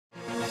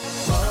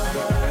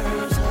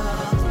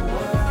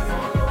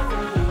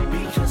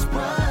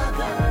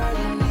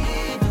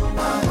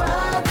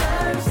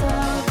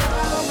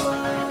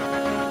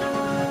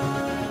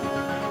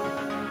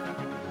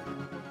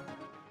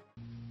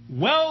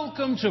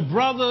welcome to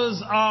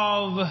Brothers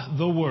of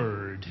the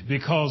Word,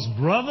 because,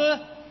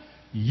 brother,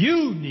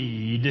 you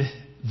need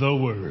the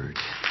Word.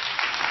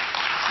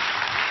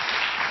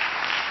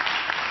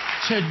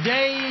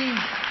 Today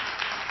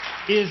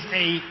is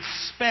a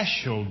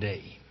special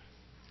day,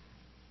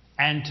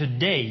 and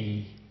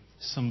today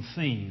some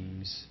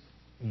things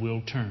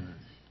will turn.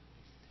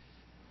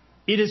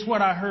 It is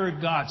what I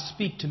heard God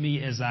speak to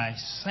me as I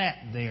sat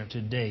there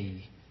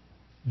today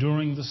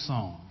during the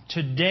song.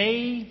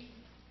 Today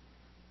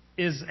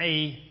is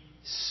a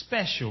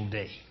special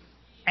day,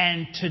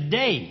 and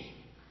today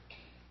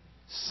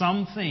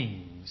some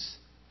things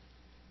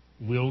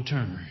will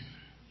turn.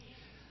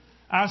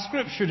 Our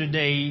scripture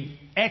today,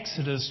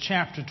 Exodus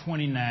chapter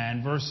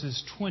 29,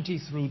 verses 20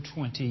 through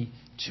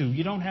 22.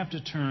 You don't have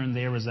to turn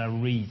there as I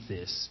read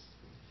this.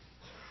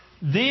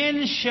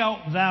 Then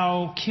shalt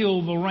thou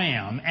kill the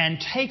ram, and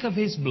take of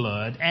his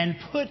blood, and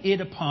put it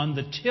upon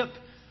the tip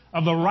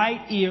of the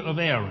right ear of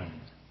Aaron,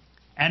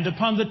 and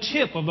upon the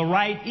tip of the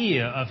right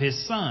ear of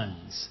his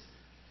sons,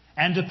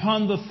 and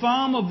upon the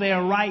thumb of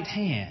their right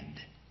hand,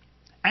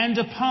 and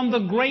upon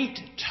the great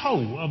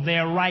toe of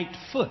their right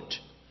foot,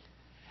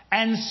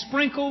 and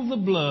sprinkle the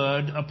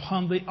blood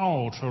upon the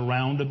altar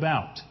round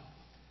about.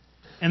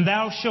 And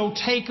thou shalt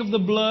take of the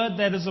blood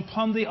that is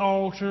upon the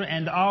altar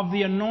and of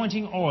the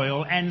anointing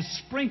oil, and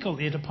sprinkle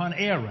it upon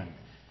Aaron,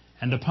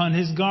 and upon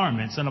his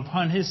garments, and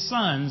upon his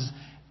sons,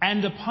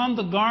 and upon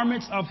the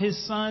garments of his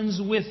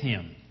sons with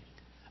him.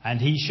 And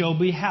he shall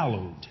be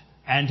hallowed,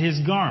 and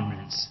his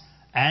garments,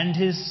 and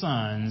his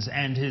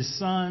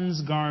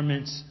sons'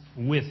 garments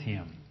with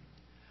him.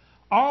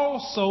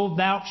 Also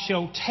thou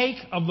shalt take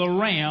of the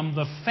ram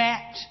the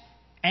fat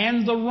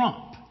and the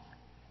rump,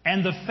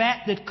 and the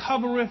fat that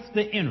covereth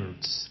the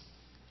innards,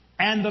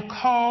 and the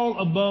caul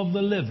above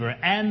the liver,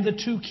 and the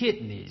two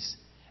kidneys,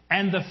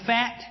 and the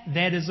fat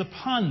that is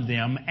upon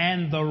them,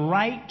 and the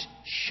right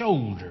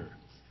shoulder,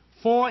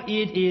 for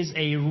it is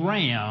a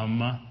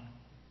ram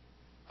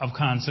of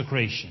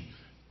consecration.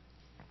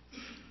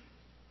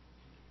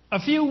 A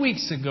few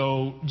weeks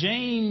ago,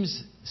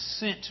 James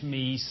sent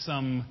me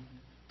some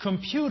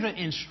computer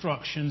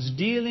instructions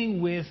dealing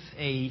with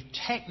a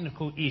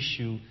technical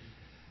issue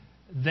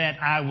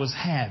that I was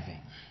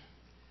having.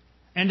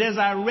 And as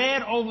I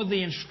read over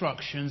the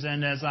instructions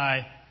and as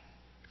I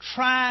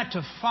tried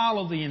to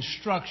follow the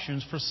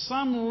instructions, for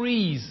some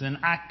reason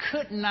I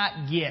could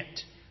not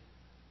get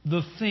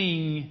the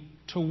thing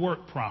to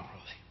work properly.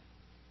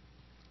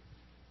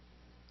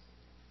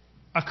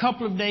 A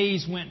couple of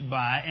days went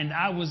by, and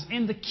I was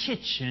in the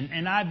kitchen,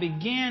 and I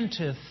began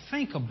to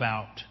think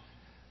about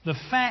the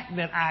fact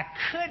that I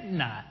could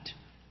not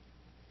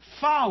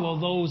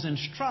follow those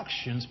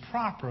instructions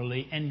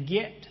properly and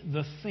get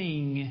the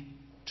thing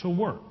to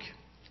work.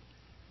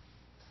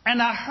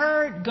 And I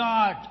heard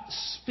God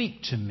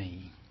speak to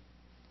me.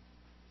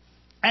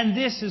 And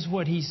this is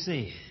what He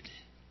said.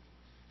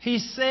 He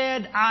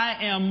said,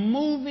 I am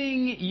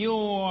moving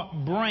your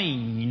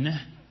brain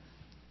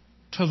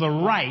to the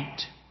right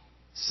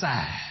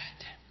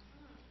side.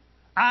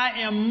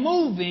 I am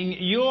moving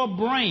your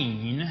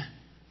brain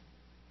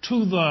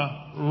to the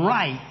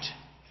right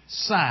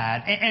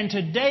side. And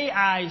today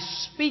I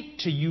speak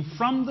to you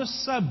from the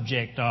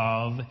subject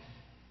of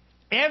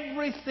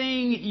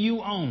everything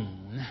you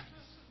own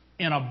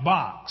in a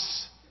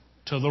box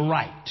to the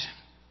right.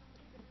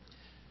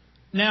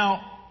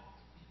 Now,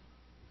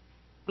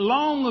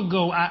 long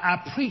ago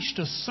I preached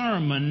a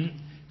sermon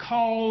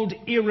called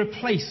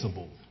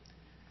Irreplaceable.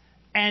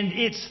 And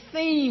its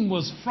theme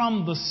was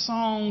from the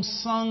song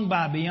sung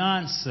by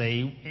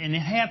Beyonce, and it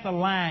had the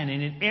line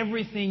in it,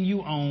 everything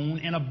you own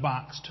in a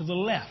box to the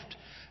left.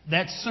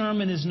 That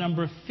sermon is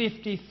number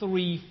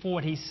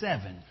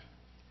 5347.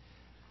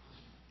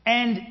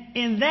 And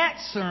in that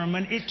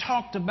sermon, it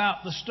talked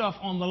about the stuff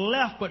on the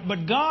left,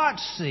 but God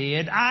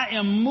said, I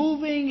am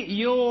moving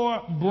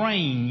your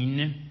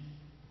brain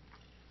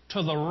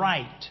to the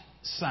right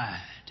side.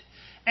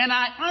 And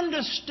I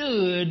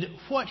understood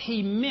what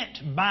he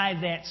meant by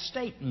that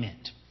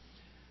statement.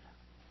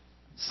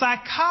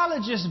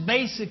 Psychologists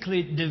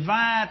basically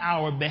divide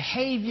our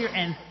behavior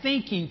and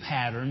thinking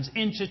patterns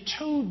into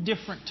two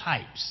different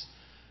types.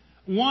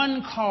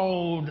 One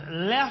called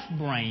left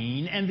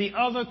brain and the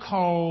other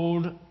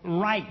called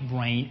right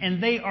brain,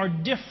 and they are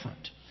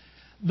different.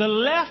 The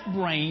left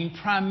brain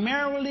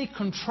primarily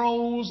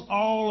controls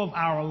all of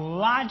our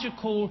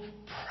logical,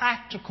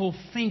 practical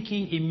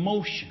thinking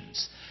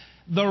emotions.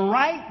 The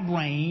right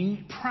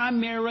brain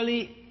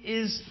primarily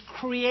is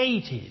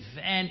creative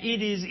and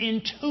it is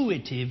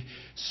intuitive.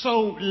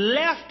 So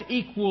left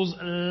equals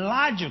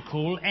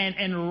logical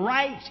and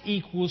right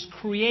equals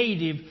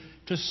creative,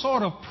 to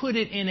sort of put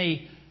it in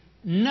a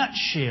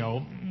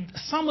nutshell.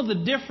 Some of the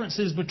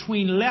differences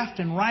between left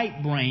and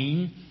right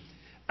brain: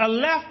 a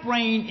left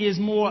brain is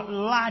more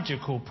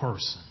logical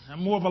person,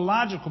 more of a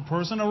logical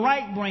person. A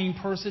right brain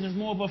person is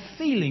more of a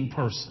feeling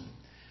person.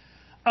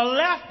 A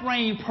left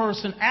brain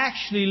person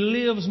actually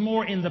lives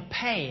more in the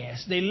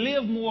past. They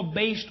live more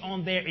based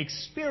on their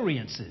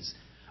experiences.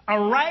 A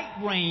right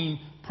brain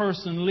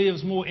person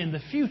lives more in the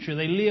future.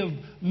 They live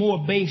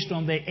more based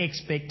on their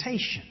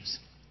expectations.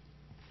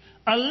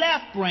 A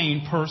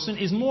left-brained person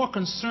is more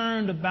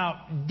concerned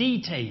about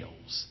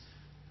details.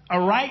 A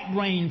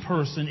right-brained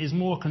person is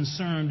more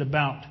concerned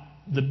about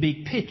the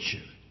big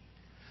picture.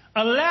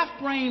 A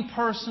left-brained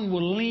person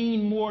will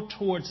lean more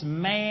towards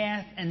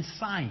math and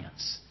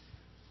science.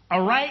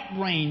 A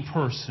right-brained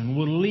person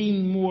will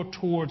lean more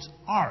towards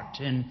art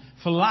and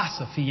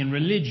philosophy and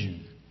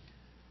religion.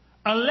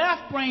 A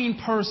left-brained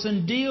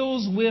person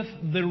deals with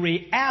the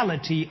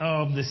reality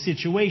of the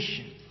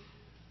situation.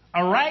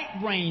 A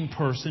right-brained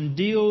person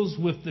deals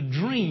with the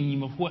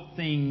dream of what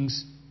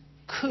things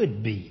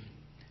could be.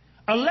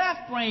 A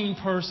left-brained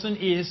person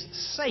is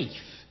safe.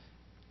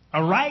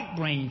 A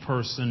right-brained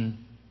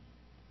person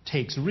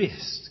takes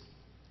risks.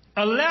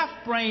 A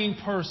left-brained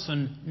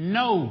person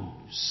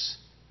knows.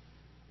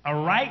 A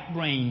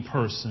right-brained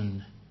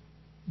person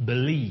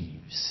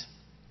believes.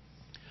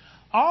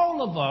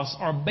 All of us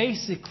are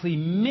basically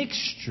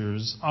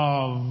mixtures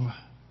of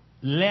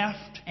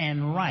left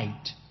and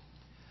right,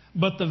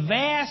 but the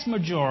vast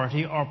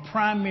majority are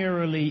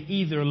primarily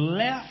either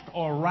left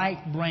or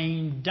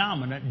right-brain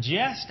dominant,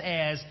 just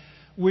as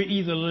we're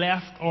either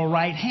left or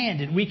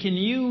right-handed. We can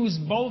use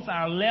both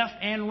our left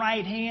and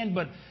right hand,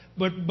 but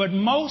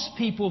most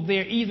people,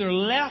 they're either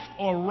left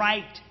or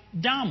right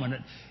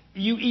dominant.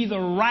 You either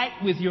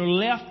write with your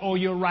left or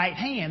your right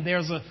hand.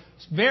 There's a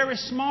very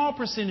small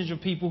percentage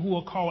of people who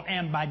are called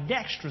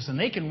ambidextrous, and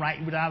they can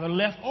write with either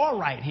left or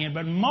right hand.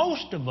 But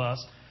most of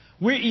us,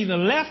 we're either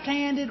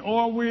left-handed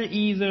or we're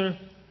either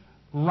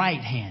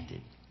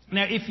right-handed.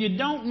 Now, if you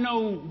don't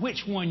know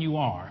which one you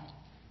are,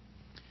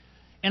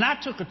 and I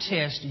took a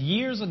test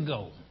years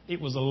ago.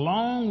 It was a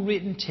long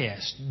written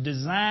test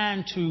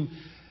designed to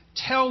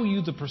tell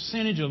you the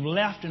percentage of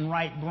left and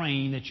right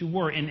brain that you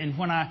were. And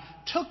when I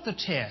took the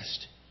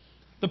test,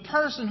 the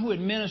person who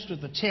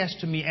administered the test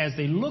to me, as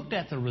they looked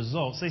at the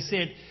results, they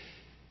said,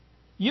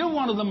 "You're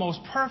one of the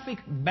most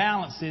perfect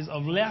balances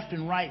of left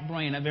and right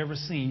brain I've ever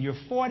seen. You're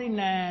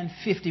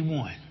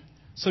 49-51.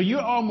 So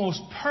you're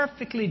almost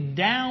perfectly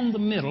down the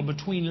middle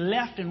between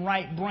left and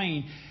right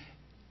brain."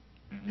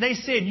 They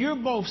said, "You're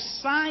both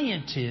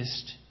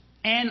scientist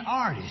and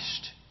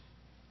artist.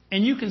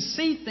 And you can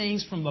see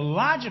things from the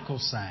logical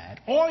side,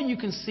 or you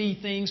can see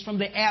things from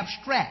the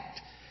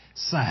abstract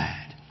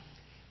side."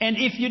 And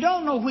if you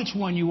don't know which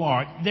one you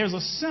are, there's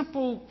a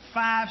simple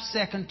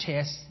 5-second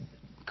test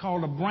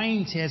called a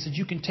brain test that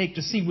you can take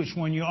to see which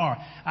one you are.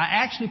 I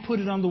actually put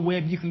it on the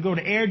web. You can go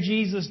to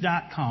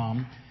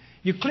airjesus.com.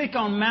 You click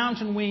on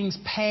Mountain Wings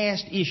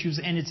Past Issues,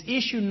 and it's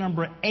issue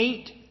number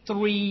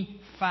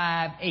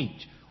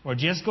 8358. Or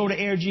just go to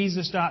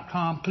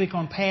airjesus.com, click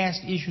on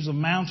Past Issues of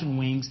Mountain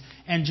Wings,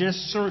 and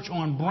just search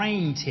on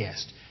Brain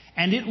Test.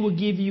 And it will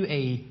give you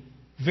a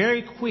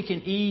very quick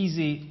and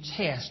easy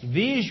test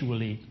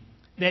visually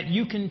that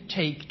you can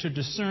take to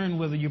discern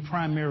whether you're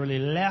primarily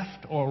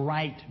left or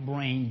right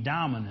brain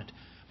dominant.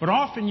 But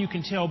often you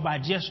can tell by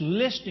just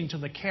listening to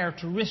the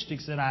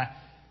characteristics that I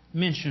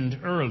mentioned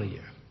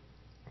earlier.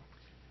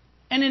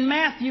 And in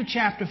Matthew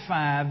chapter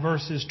 5,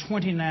 verses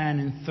 29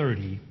 and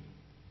 30,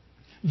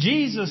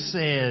 Jesus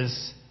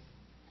says,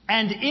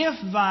 "And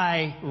if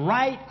thy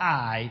right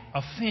eye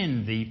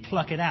offend thee,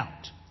 pluck it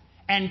out,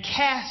 and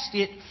cast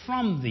it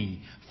from thee.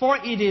 For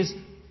it is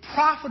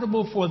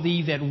profitable for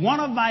thee that one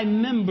of thy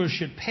members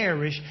should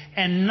perish,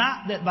 and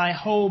not that thy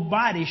whole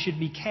body should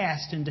be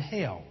cast into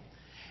hell.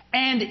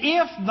 And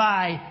if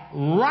thy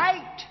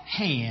right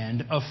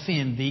hand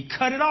offend thee,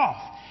 cut it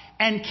off,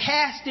 and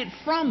cast it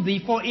from thee,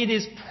 for it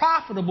is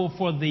profitable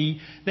for thee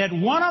that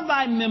one of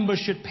thy members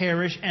should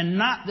perish, and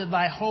not that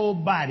thy whole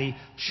body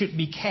should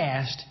be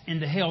cast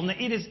into hell." Now,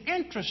 it is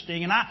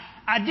interesting, and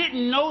I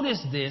didn't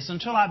notice this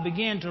until I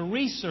began to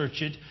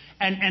research it,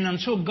 and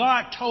until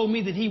God told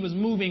me that He was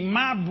moving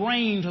my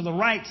brain to the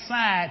right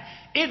side.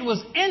 It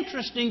was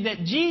interesting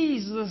that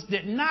Jesus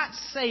did not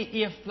say,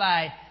 "If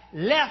thy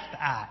left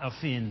eye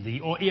offend thee,"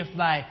 or "if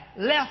thy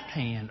left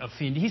hand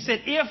offend thee." He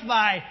said, "If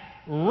thy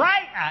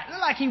right eye,"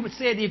 like He would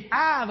say, "If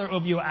either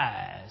of your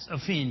eyes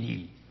offend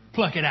ye,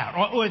 pluck it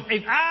out." Or if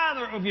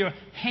either of your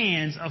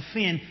hands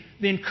offend,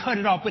 then cut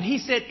it off. But He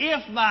said,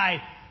 "If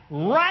thy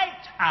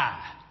right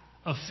eye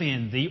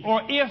offend thee,"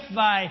 or "if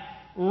thy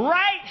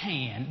right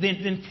hand,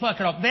 then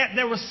pluck it off."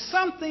 There was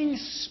something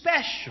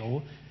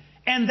special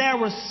and there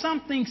was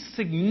something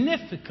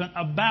significant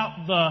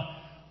about the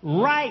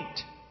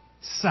right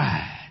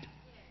side.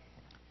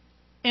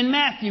 In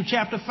Matthew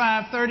chapter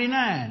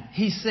 5:39,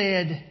 He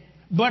said,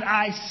 "But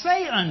I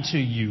say unto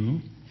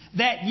you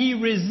that ye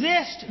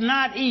resist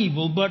not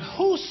evil, but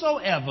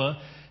whosoever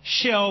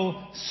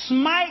shall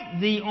smite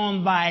thee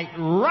on thy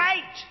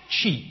right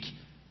cheek,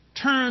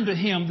 turn to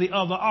him the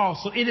other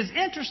also." It is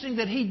interesting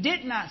that He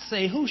did not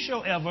say,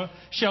 "Whosoever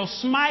shall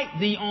smite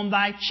thee on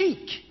thy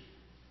cheek."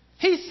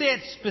 He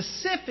said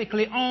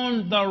specifically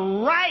on the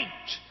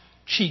right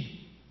cheek.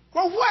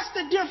 Well, what's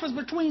the difference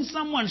between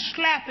someone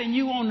slapping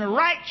you on the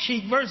right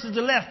cheek versus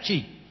the left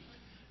cheek?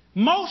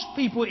 Most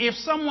people, if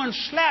someone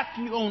slapped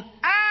you on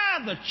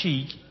either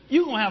cheek,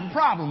 you're going to have a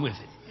problem with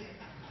it.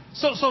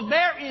 So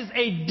there is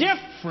a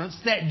difference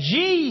that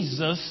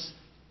Jesus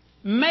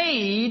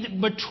made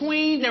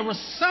between, there was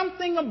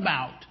something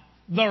about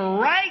the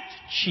right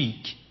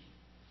cheek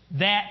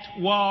that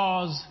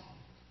was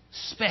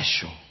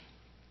special.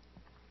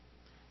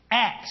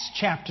 Acts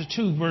chapter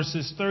 2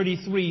 verses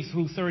 33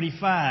 through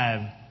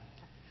 35.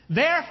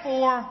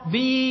 Therefore,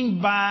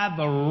 being by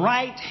the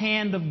right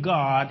hand of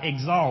God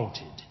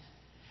exalted,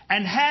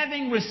 and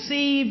having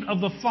received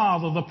of the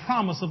Father the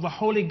promise of the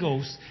Holy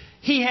Ghost,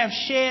 he hath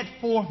shed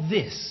forth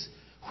this,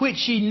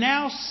 which ye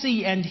now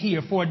see and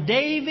hear. For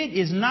David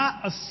is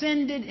not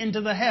ascended into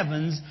the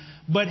heavens,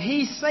 but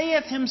he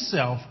saith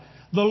himself,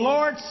 the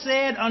Lord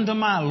said unto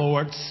my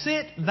Lord,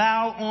 sit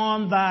thou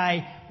on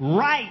thy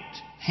right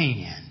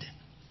hand,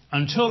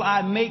 until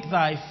I make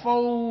thy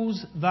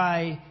foes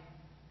thy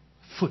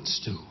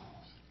footstool.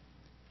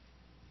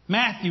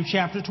 Matthew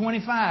chapter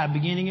 25,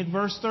 beginning at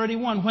verse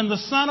 31. When the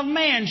Son of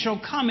Man shall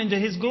come into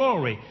his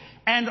glory,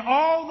 and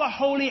all the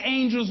holy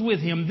angels with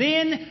him,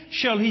 then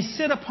shall he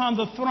sit upon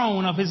the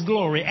throne of his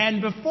glory,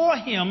 and before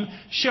him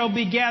shall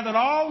be gathered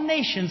all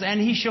nations, and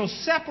he shall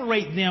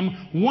separate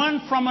them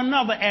one from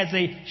another, as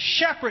a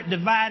shepherd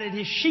divided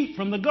his sheep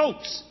from the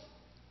goats.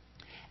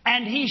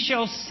 And he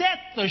shall set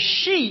the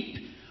sheep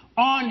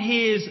on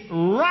his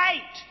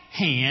right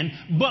hand,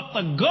 but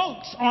the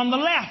goats on the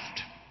left.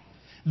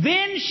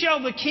 Then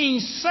shall the king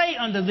say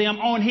unto them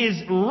on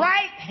his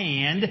right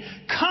hand,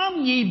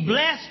 come ye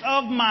blessed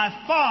of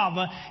my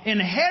Father,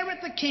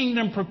 inherit the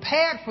kingdom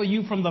prepared for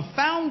you from the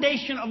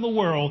foundation of the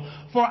world.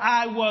 For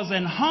I was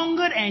an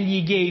hungered, and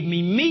ye gave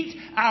me meat.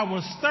 I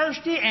was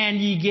thirsty, and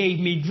ye gave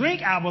me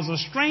drink. I was a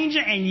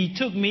stranger, and ye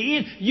took me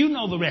in. You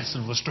know the rest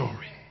of the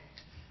story.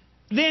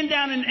 Then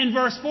down in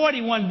verse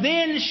 41,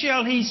 then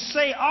shall he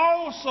say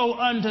also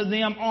unto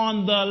them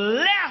on the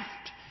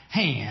left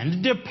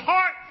hand,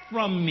 depart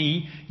from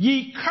me,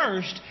 ye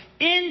cursed,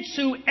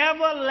 into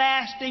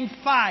everlasting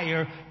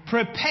fire,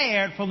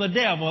 prepared for the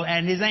devil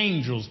and his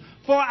angels.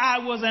 For I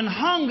was an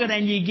hungered,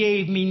 and ye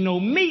gave me no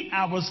meat.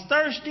 I was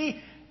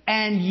thirsty,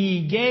 and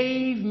ye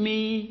gave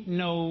me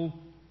no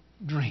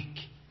drink.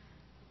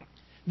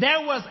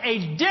 There was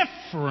a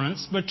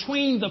difference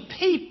between the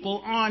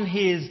people on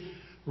his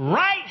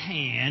right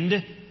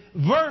hand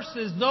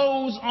versus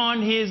those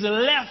on his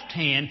left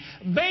hand.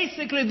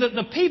 Basically,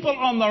 the people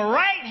on the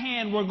right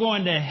hand were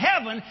going to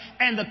heaven,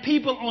 and the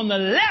people on the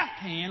left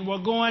hand were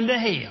going to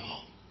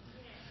hell.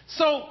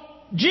 So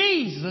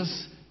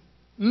Jesus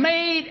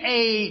made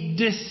a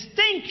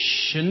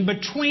distinction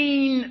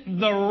between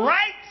the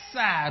right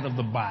side of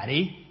the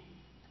body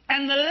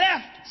and the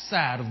left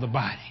side of the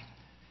body.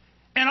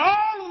 And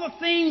all of the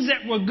things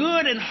that were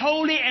good and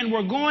holy and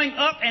were going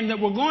up and that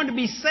were going to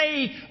be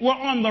saved were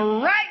on the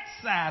right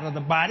side of the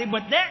body,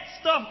 but that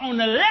stuff on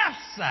the left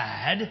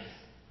side,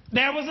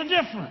 there was a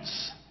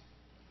difference.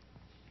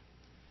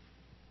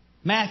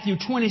 Matthew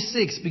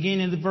 26,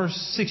 beginning at verse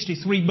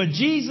 63, but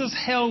Jesus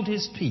held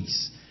his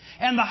peace.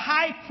 And the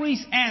high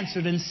priest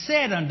answered and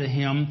said unto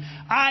him,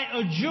 I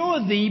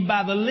adjure thee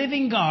by the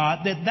living God,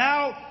 that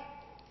thou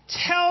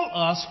tell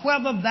us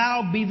whether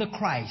thou be the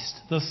Christ,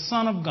 the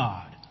Son of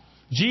God.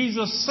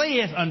 Jesus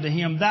saith unto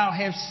him, thou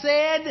hast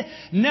said,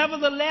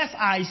 nevertheless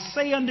I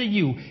say unto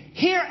you,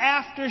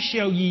 hereafter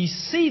shall ye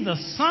see the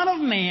Son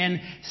of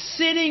Man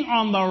sitting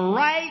on the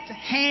right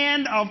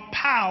hand of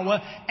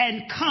power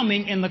and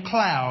coming in the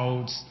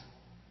clouds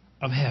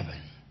of heaven.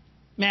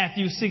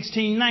 Matthew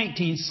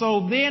 16:19.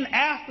 So then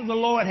after the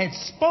Lord had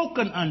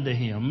spoken unto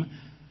him,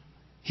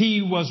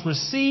 he was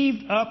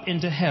received up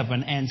into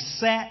heaven and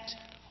sat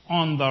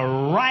on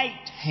the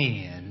right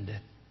hand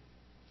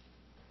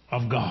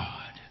of God.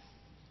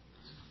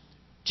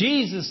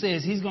 Jesus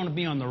says he's going to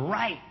be on the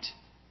right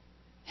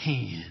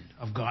hand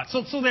of God.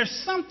 So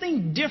there's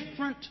something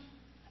different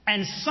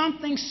and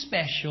something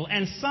special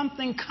and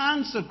something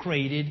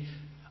consecrated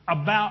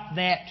about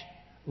that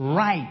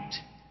right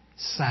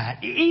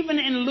side. Even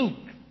in Luke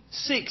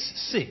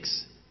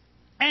 6:6.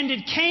 And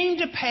it came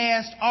to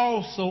pass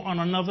also on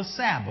another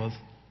Sabbath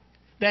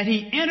that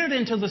he entered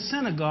into the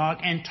synagogue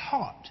and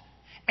taught.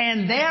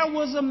 And there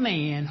was a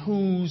man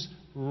whose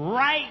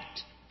right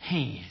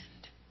hand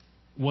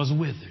was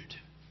withered.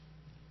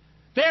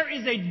 There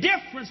is a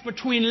difference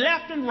between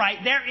left and right.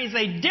 There is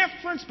a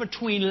difference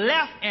between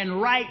left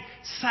and right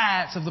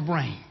sides of the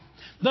brain.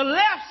 The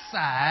left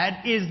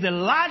side is the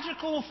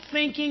logical,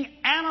 thinking,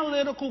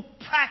 analytical,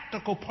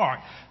 practical part.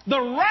 The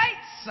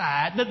right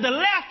side, the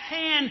left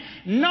hand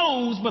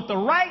knows, but the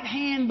right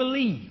hand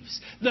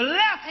believes. The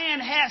left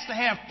hand has to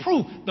have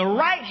proof. The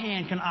right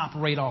hand can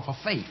operate off of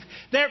faith.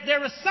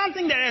 There is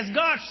something that as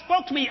God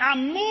spoke to me,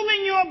 I'm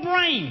moving your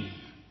brain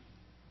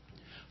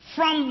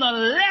from the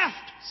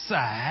left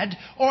side,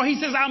 or he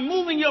says, I'm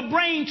moving your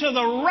brain to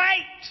the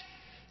right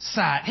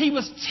side. He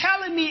was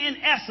telling me in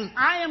essence,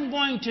 I am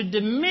going to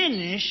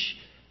diminish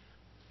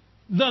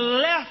the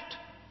left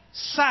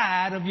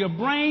side of your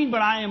brain,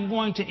 but I am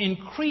going to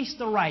increase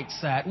the right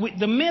side.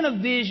 The men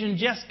of vision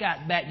just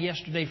got back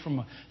yesterday from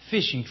a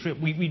fishing trip.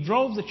 We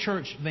drove the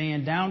church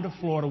van down to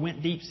Florida,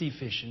 went deep sea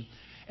fishing.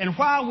 And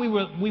while we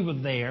were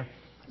there,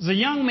 There's a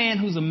young man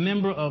who's a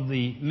member of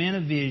the Men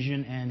of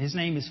Vision, and his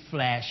name is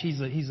Flash. He's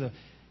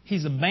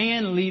a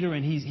band leader,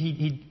 and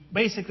he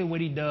basically what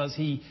he does,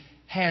 he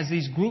has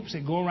these groups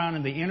that go around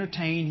and they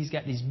entertain. He's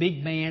got these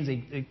big bands.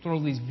 They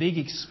throw these big,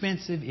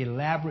 expensive,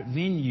 elaborate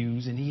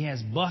venues, and he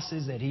has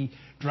buses that he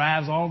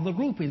drives all the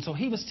group in. So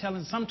he was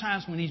telling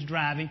sometimes when he's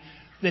driving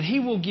that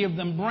he will give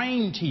them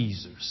brain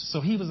teasers.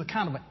 So he was a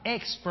kind of an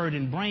expert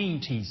in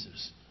brain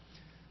teasers.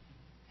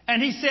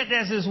 And he said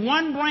there's this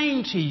one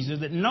brain teaser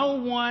that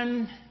no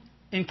one,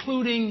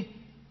 including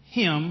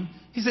him,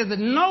 he said that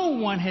no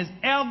one has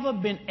ever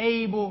been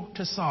able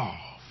to solve.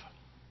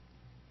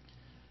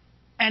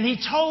 And he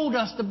told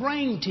us the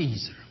brain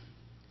teaser.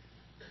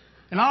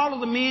 And all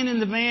of the men in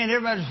the van,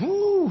 everybody,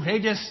 whoo,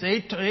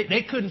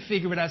 they couldn't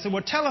figure it out. I said,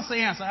 well, tell us the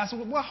answer. I said,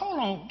 well, hold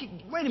on,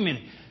 wait a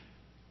minute.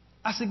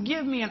 I said,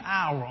 give me an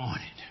hour on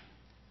it,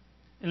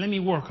 and let me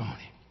work on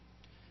it.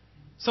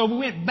 So we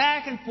went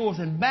back and forth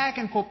and back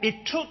and forth.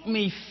 It took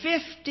me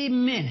 50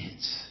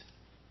 minutes,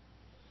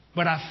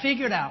 but I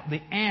figured out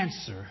the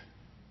answer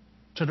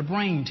to the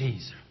brain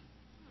teaser.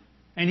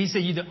 And he said,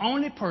 you're the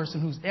only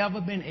person who's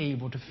ever been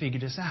able to figure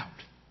this out.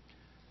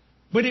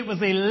 But it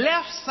was a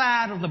left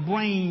side of the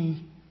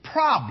brain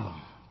problem.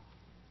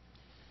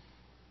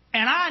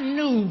 And I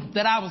knew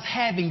that I was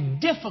having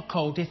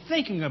difficulty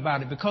thinking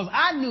about it because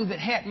I knew that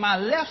had my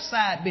left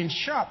side been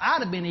sharp,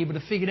 I'd have been able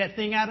to figure that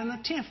thing out in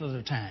a tenth of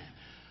the time.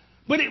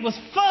 But it was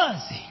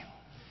fuzzy.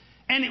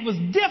 And it was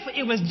different.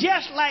 It was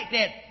just like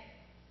that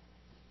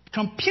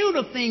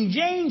computer thing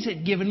James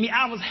had given me.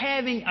 I was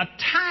having a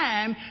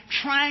time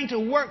trying to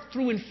work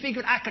through and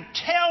figure. I could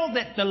tell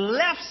that the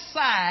left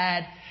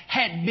side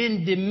had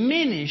been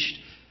diminished,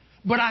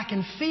 but I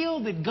can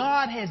feel that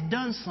God has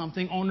done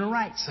something on the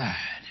right side.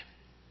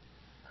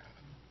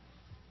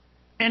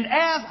 And as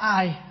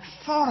I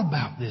thought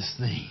about this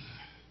thing,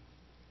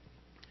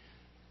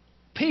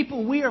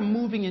 people, we are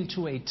moving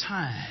into a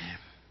time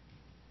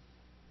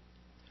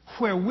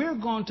where we're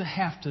going to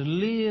have to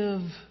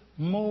live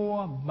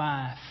more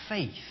by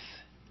faith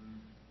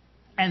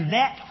and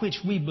that which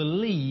we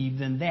believe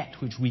than that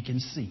which we can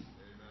see.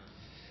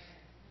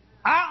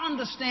 I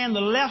understand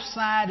the left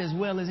side as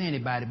well as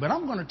anybody, but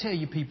I'm going to tell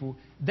you people,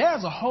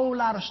 there's a whole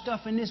lot of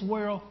stuff in this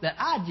world that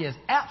I just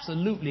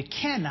absolutely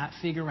cannot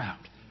figure out.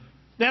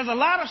 There's a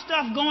lot of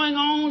stuff going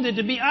on that,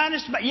 to be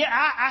honest,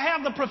 I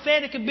have the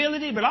prophetic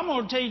ability, but I'm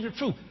going to tell you the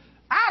truth.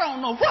 I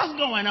don't know what's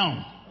going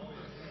on.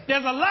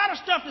 There's a lot of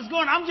stuff that's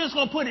going on. I'm just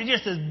going to put it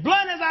just as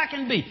blunt as I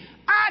can be.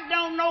 I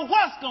don't know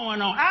what's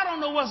going on. I don't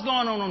know what's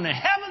going on the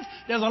heavens.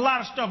 There's a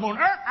lot of stuff on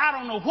earth. I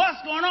don't know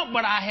what's going on,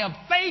 but I have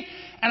faith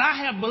and I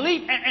have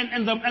belief.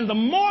 And the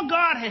more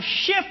God has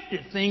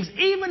shifted things,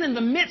 even in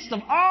the midst of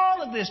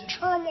all of this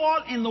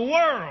turmoil in the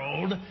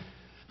world,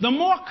 the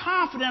more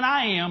confident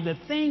I am that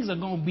things are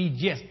going to be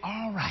just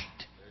all right.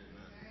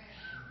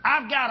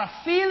 I've got a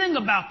feeling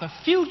about the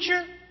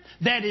future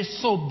that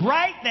is so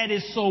bright, that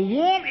is so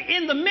warm.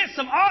 In the midst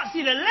of all,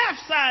 see, the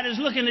left side is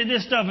looking at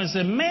this stuff and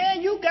said,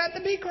 man, you got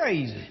to be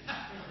crazy.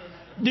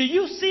 Do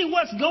you see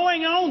what's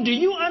going on? Do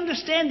you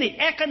understand the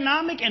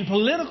economic and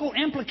political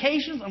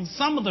implications of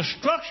some of the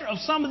structure of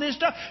some of this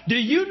stuff? Do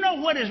you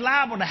know what is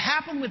liable to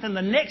happen within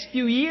the next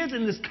few years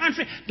in this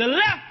country? The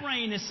left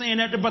brain is saying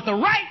that, but the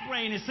right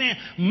brain is saying,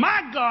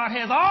 my God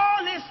has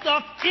all this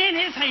stuff in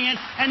his hand,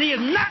 and he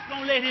is not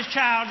going to let his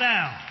child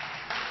down.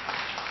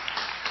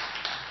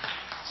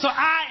 So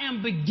I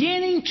am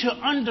beginning to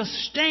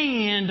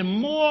understand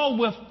more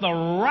with the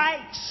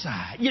right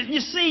side. You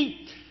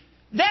see,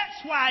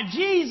 that's why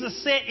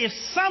Jesus said, if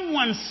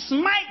someone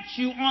smites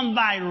you on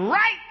thy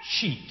right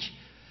cheek,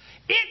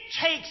 it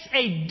takes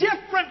a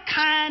different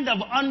kind of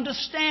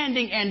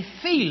understanding and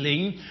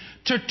feeling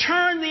to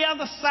turn the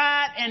other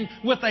side and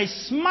with a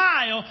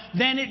smile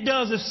than it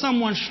does if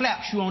someone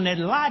slaps you on that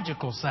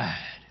logical side.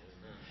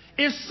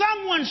 If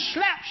someone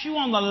slaps you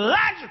on the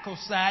logical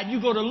side, you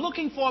go to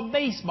looking for a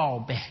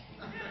baseball bat.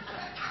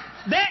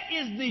 That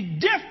is the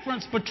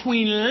difference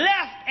between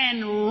left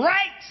and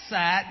right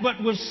side.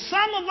 But with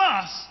some of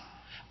us,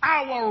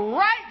 our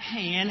right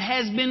hand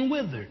has been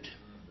withered.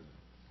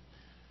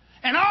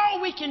 And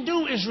all we can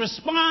do is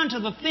respond to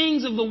the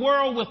things of the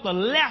world with the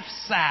left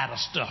side of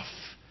stuff.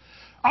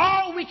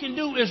 All we can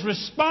do is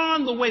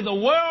respond the way the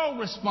world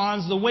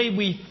responds, the way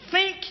we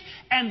think,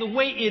 and the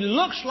way it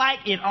looks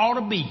like it ought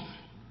to be.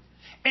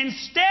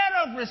 Instead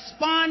of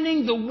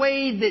responding the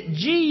way that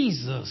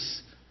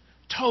Jesus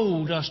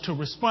told us to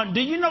respond.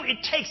 Do you know it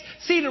takes,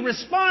 to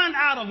respond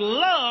out of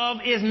love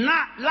is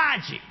not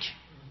logic.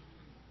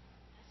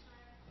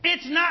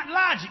 It's not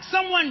logic.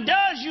 Someone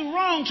does you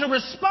wrong. To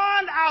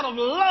respond out of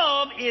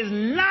love is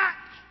not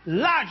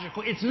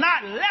logical. It's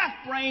not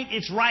left brain,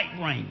 it's right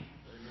brain.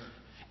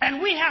 And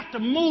we have to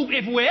move.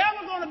 If we're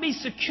ever going to be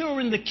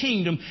secure in the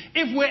kingdom,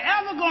 if we're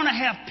ever going to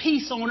have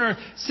peace on earth,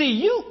 see,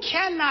 you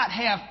cannot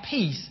have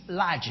peace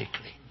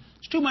logically.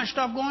 There's too much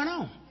stuff going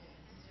on.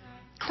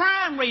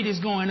 Crime rate is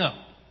going up.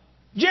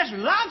 Just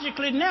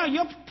logically now,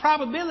 your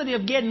probability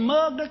of getting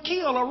mugged or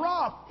killed or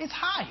robbed is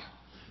higher.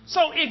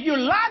 So if you're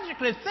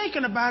logically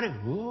thinking about it,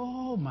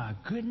 oh my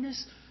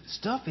goodness,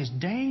 stuff is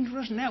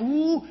dangerous now.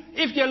 Ooh,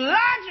 if you're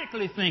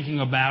logically thinking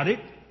about it,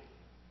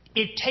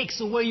 it takes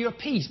away your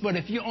peace. But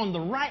if you're on the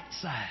right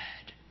side,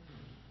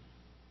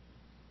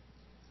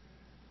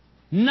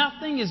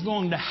 nothing is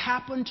going to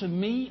happen to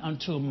me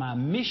until my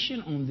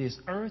mission on this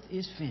earth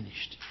is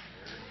finished.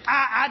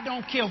 I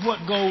don't care what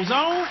goes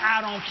on.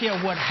 I don't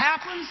care what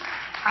happens.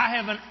 I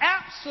have an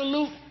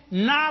absolute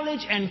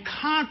knowledge and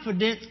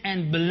confidence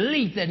and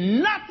belief that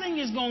nothing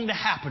is going to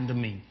happen to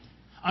me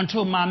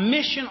until my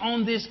mission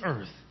on this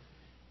earth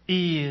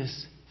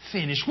is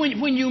finished.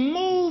 When you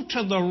move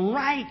to the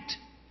right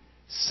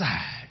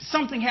side,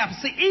 something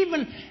happens. See,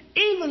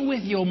 even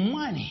with your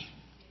money,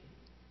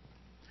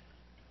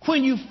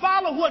 when you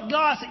follow what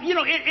God said,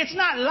 it's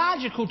not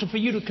logical for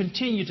you to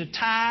continue to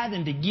tithe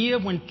and to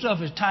give when stuff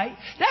is tight.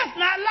 That's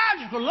not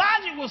logical.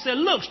 Logic will say,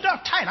 look,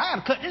 stuff tight. I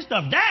got to cut this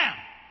stuff down.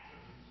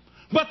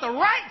 But the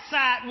right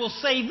side will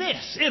say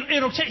this.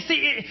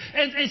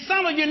 And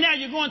some of you now,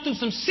 you're going through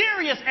some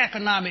serious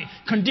economic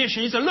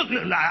conditions. You say, look,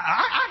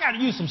 I got to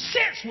use some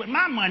sense with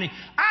my money.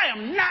 I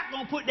am not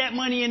going to put that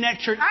money in that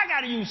church. I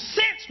got to use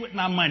sense with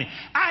my money.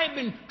 I have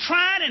been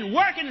trying and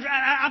working.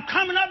 I'm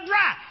coming up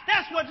dry.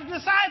 That's what the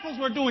disciples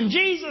were doing.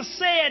 Jesus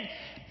said,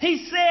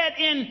 he said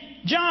in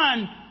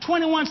John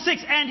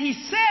 21:6, and he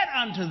said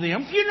unto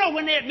them,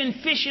 when they had been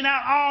fishing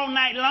out all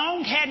night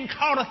long, hadn't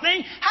caught a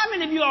thing. How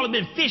many of you all have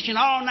been fishing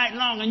all night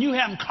long and you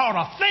haven't caught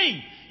a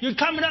thing? You're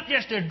coming up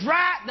just to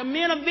dry the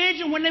men of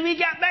Vision when we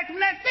got back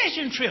from that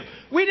fishing trip.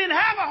 We didn't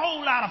have a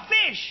whole lot of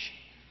fish.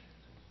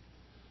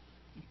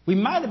 We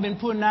might have been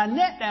putting our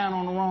net down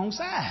on the wrong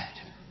side.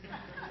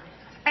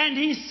 And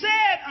he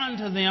said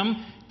unto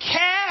them,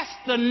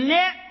 cast the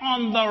net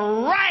on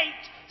the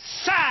right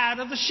side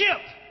of the ship,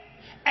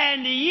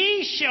 and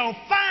ye shall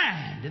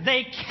find.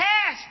 They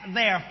cast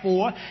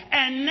therefore,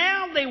 and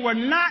now they were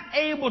not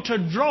able to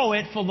draw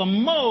it for the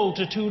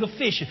multitude of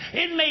fishes.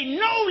 It made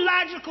no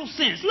logical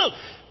sense. Look,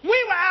 we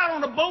were out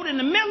on a boat in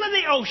the middle of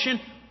the ocean.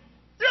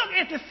 Look,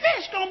 if the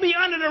fish going to be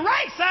under the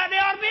right side, they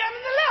ought to be under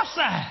the left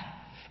side.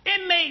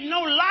 It made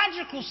no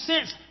logical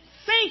sense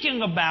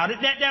thinking about it,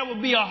 that there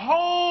would be a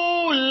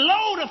whole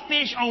load of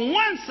fish on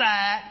one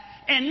side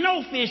and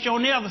no fish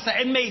on the other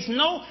side. It makes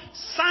no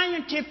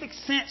scientific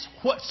sense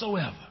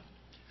whatsoever.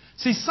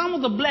 See, some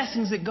of the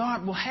blessings that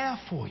God will have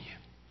for you,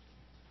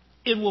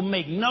 it will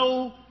make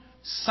no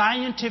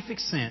scientific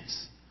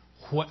sense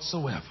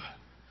whatsoever.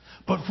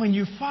 But when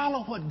you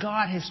follow what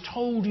God has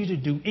told you to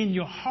do in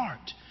your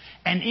heart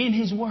and in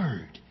His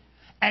Word,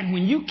 and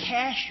when you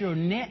cast your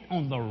net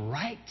on the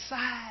right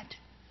side,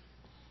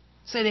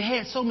 say they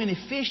had so many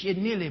fish it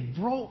nearly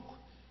broke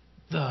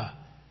the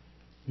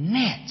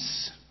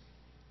nets.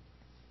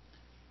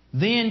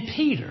 Then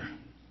Peter,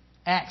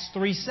 Acts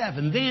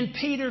 3:7, then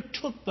Peter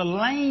took the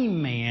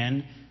lame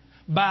man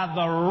by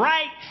the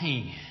right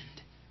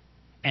hand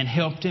and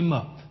helped him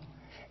up.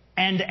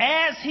 And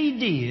as he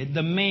did,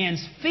 the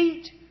man's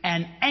feet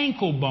and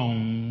ankle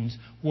bones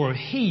were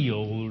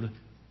healed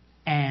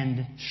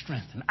and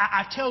strengthened.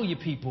 I tell you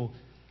people,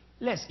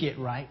 let's get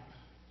right.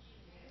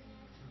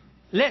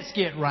 Let's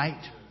get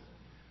right.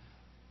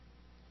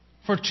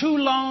 For too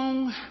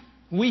long,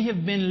 we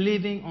have been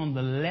living on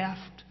the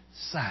left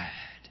side.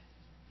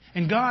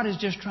 And God is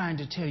just trying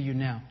to tell you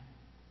now,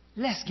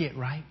 let's get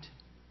right.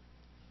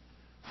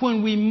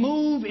 When we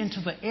move into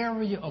the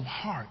area of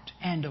heart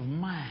and of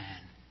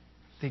mind,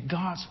 that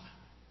God's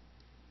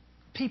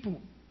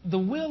people, the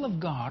will of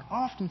God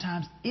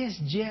oftentimes is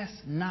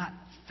just not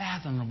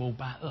fathomable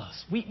by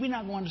us. We're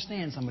not going to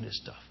understand some of this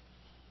stuff.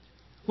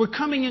 We're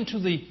coming into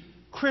the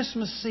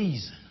Christmas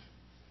season.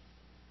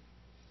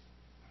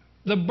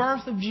 The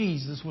birth of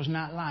Jesus was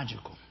not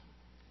logical.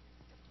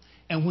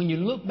 And when you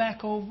look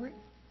back over it,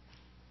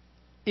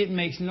 it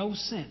makes no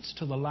sense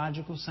to the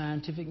logical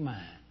scientific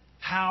mind.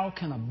 How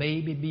can a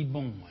baby be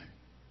born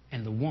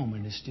and the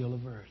woman is still a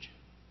virgin?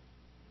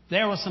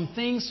 There were some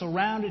things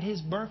surrounding his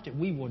birth that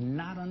we will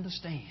not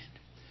understand.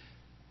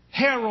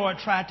 Herod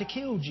tried to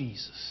kill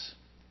Jesus.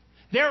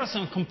 There are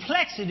some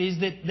complexities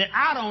that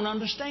I don't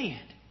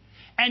understand.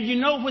 And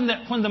when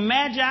the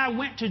Magi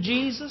went to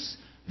Jesus,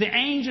 the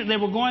angel, they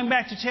were going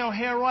back to tell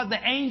Herod, the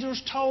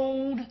angels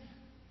told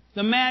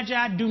the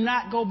Magi, do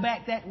not go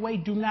back that way,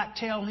 do not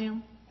tell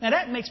him. Now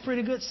that makes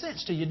pretty good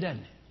sense to you,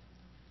 doesn't it?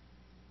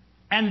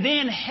 And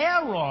then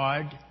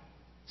Herod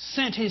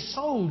sent his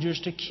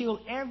soldiers to kill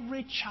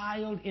every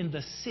child in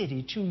the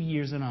city 2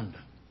 years and under.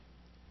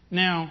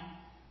 Now,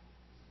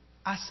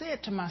 I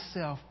said to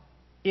myself,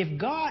 if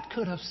God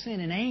could have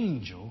sent an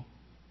angel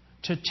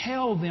to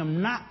tell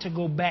them not to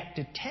go back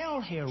to tell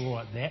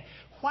Herod that,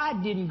 why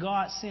didn't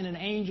God send an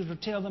angel to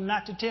tell them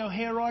not to tell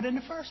Herod in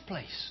the first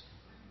place?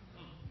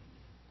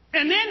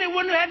 And then they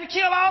wouldn't have had to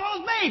kill all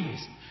those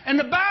babies. And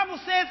the Bible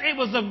says it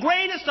was the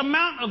greatest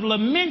amount of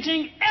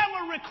lamenting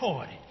ever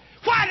recorded.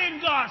 Why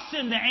didn't God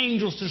send the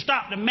angels to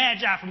stop the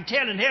Magi from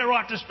telling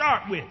Herod to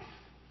start with?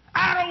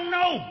 I don't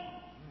know.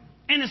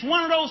 And it's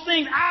one of those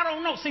things, I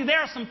don't know. See, there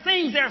are some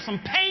things, there are some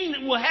pain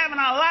that we'll have in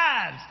our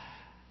lives,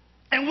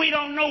 and we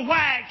don't know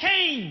why it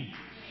came.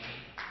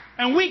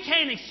 And we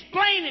can't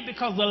explain it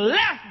because the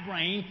left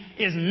brain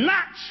is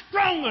not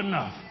strong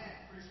enough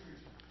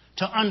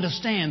to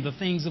understand the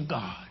things of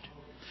God.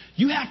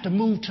 You have to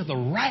move to the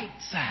right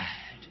side.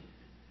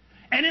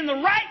 And in the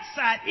right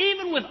side,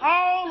 even with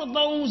all of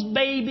those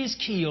babies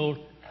killed,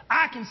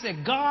 I can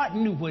say God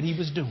knew what he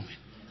was doing.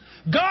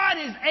 God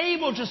is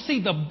able to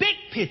see the big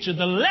picture.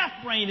 The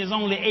left brain is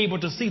only able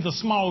to see the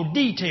small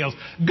details.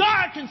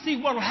 God can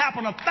see what will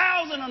happen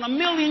 1,000 and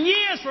 1,000,000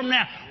 years from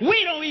now.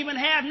 We don't even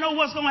know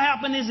what's going to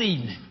happen this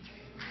evening.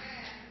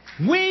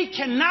 We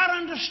cannot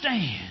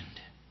understand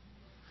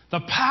the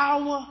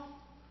power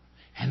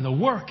and the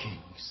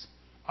workings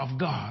of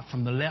God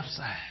from the left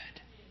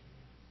side.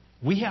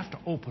 We have to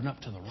open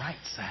up to the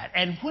right side.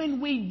 And when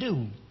we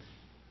do,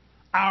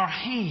 our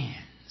hands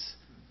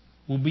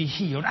will be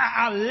healed.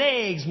 Our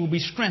legs will be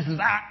strengthened.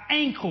 Our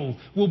ankles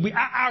will be,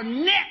 our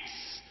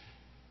nets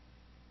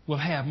will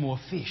have more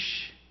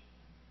fish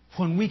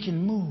when we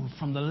can move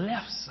from the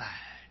left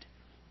side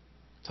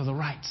to the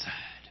right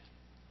side.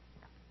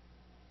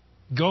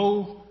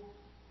 Go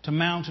to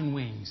Mountain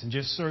Wings and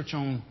just search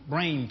on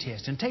brain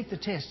test and take the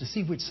test to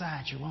see which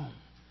side you're on.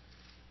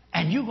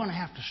 And you're going to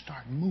have to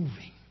start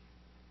moving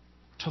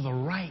to the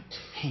right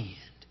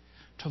hand,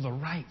 to the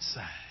right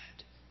side.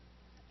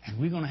 And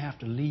we're going to have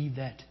to leave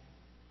that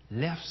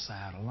left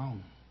side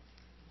alone.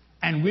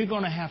 And we're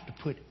going to have to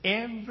put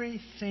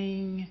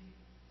everything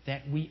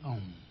that we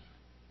own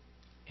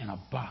in a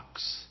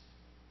box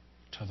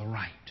to the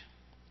right.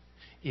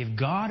 If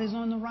God is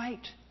on the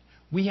right,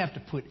 we have to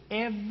put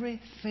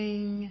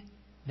everything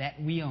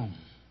that we own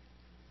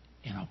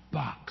in a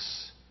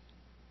box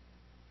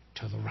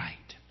to the right.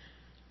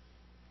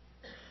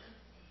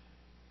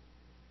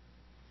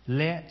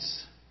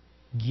 Let's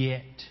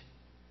get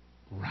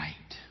right.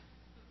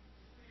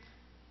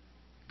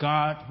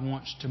 God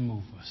wants to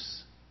move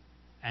us.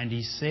 And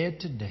he said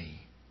today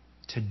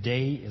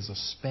is a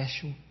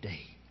special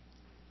day.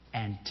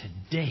 And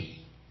today,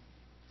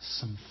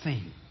 some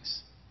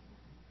things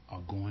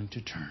are going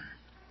to turn.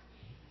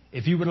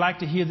 If you would like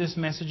to hear this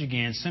message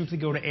again, simply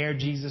go to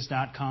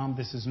airjesus.com.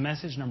 This is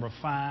message number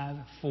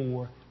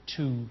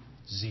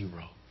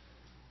 5420.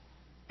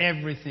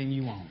 Everything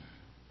you own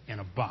in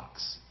a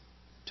box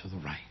to the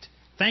right.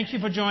 Thank you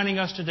for joining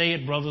us today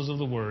at Brothers of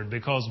the Word,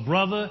 because,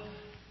 brother,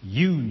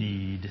 you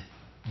need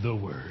the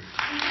Word.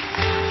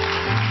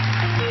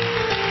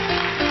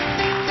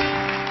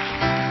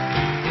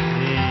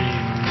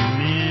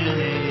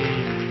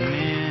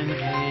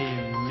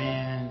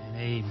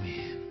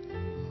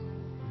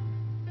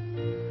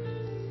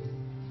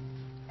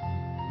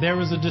 There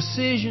is a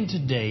decision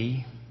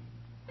today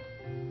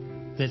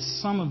that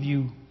some of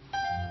you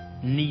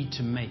need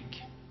to make.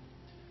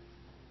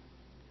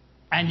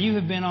 And you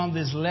have been on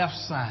this left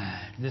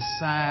side, this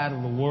side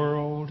of the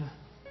world,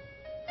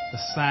 the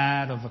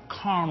side of the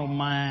carnal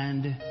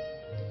mind.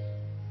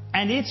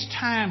 And it's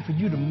time for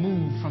you to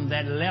move from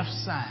that left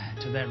side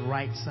to that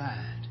right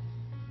side.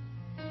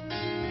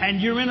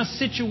 And you're in a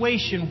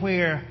situation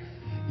where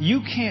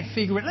you can't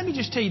figure it. Let me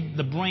just tell you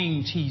the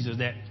brain teaser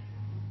that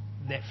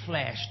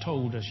Flash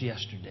told us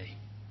yesterday.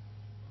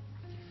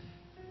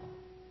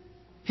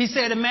 He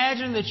said,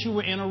 imagine that you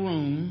were in a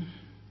room,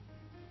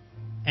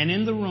 and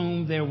in the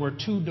room there were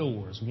two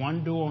doors,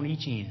 one door on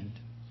each end.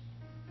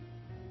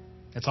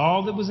 That's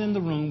all that was in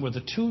the room, were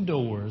the two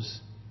doors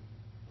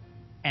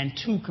and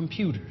two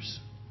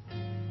computers.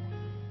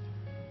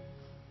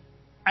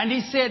 And he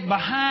said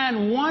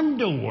behind one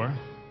door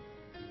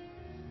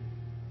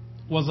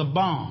was a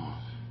bomb.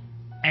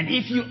 And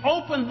if you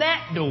opened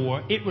that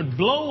door, it would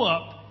blow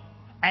up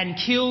and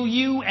kill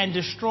you and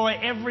destroy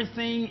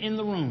everything in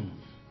the room.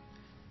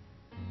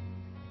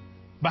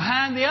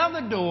 Behind the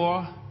other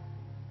door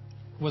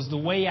was the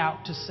way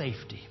out to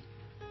safety.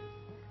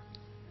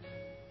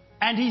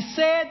 And he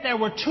said there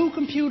were two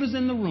computers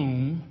in the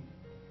room.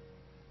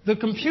 The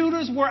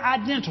computers were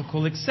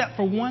identical except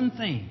for one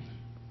thing.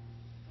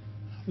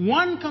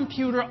 One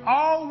computer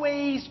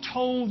always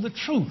told the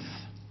truth,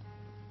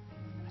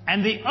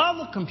 and the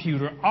other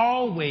computer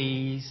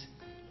always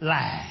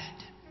lied.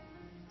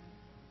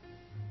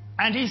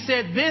 And he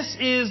said, this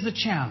is the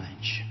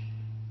challenge.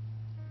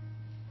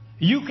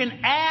 You can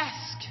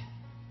ask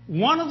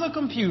one of the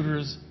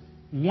computers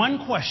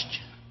one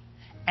question,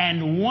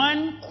 and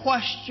one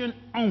question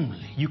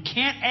only. You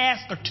can't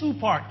ask a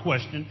two-part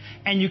question,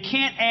 and you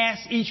can't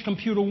ask each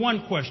computer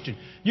one question.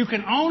 You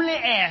can only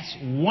ask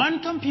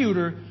one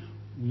computer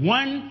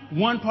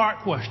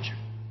one-part question.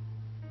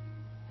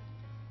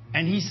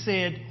 And he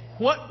said,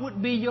 what would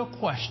be your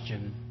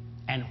question,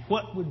 and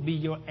what would be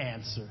your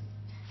answer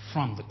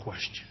from the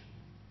question?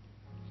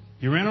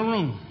 You're in a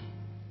room,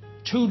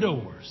 two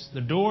doors. The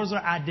doors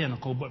are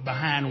identical, but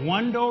behind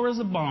one door is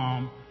a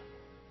bomb,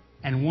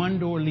 and one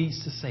door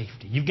leads to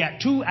safety. You've got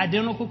two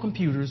identical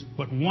computers,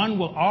 but one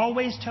will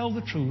always tell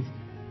the truth,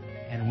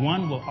 and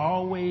one will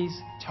always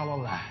tell a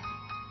lie.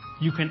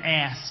 You can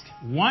ask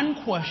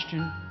one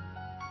question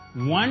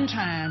one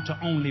time to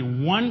only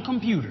one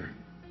computer.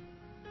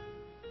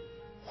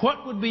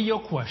 What would be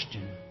your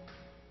question,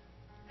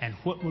 and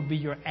what would be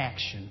your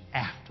action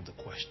after the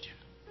question.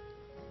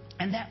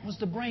 And that was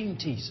the brain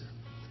teaser.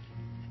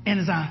 And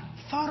as I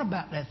thought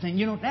about that thing,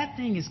 that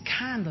thing is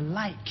kind of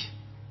like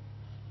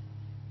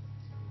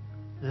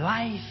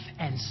life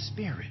and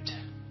spirit.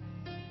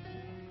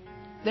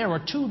 There are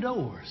two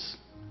doors.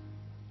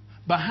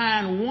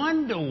 Behind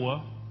one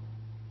door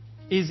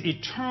is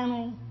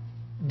eternal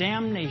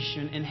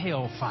damnation and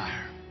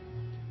hellfire.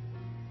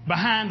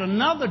 Behind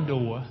another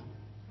door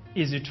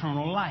is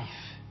eternal life.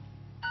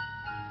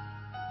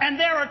 And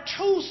there are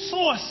two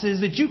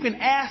sources that you can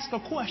ask a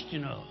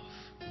question of.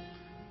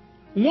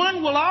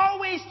 One will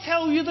always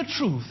tell you the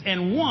truth,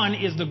 and one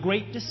is the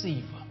great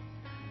deceiver.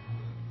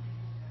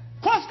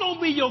 What's going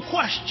to be your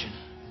question?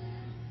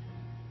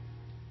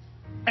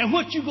 And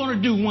what you going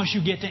to do once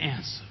you get the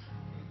answer?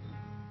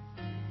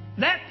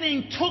 That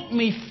thing took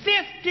me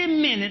 50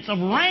 minutes of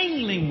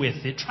wrangling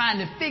with it, trying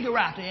to figure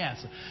out the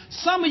answer.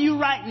 Some of you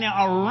right now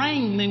are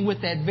wrangling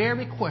with that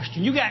very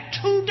question. You got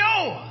two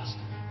doors.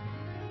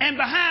 And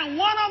behind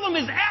one of them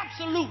is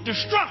absolute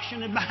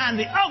destruction, and behind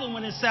the other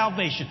one is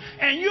salvation.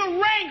 And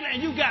you're wrangling,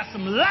 and you got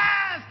some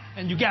lies,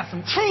 and you got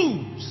some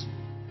truths.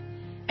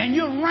 And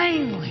you're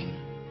wrangling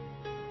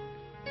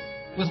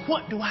with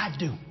what do I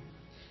do?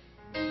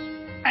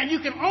 And you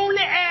can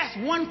only ask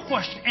one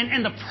question.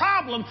 And the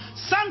problem,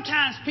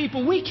 sometimes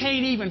people, we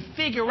can't even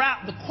figure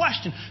out the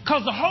question.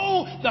 Because the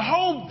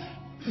whole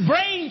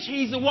brain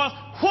teaser was,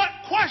 what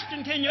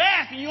question can you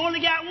ask? And you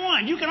only got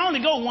one. You can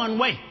only go one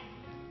way.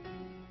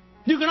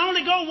 You can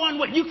only go one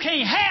way. You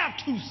can't have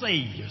two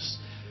saviors.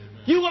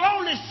 You will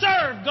only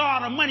serve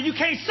God or money. You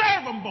can't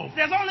serve them both.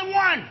 There's only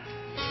one.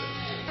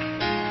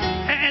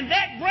 And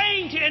that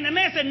brain teaser, and the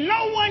man said,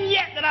 no one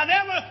yet that I've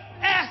ever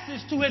asked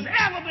this to has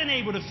ever been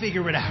able to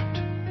figure it out.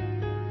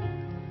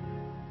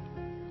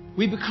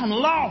 We become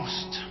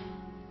lost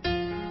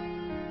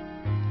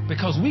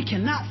because we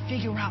cannot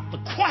figure out the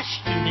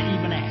question to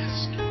even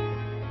ask.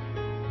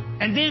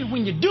 And then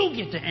when you do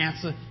get the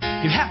answer,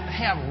 you have to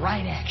have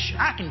right action.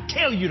 I can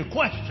tell you the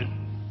question.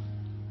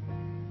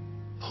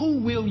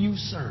 Who will you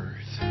serve?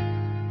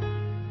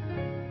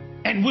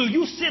 And will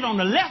you sit on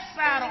the left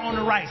side or on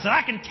the right side?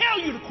 I can tell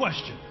you the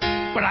question,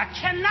 but I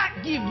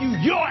cannot give you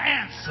your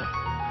answer.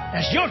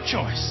 That's your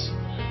choice.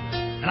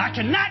 And I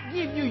cannot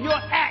give you your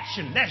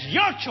action. That's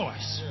your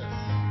choice.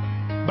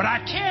 But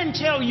I can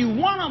tell you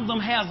one of them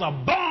has a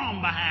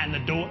bomb behind the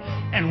door,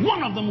 and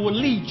one of them will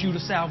lead you to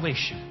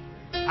salvation.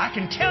 I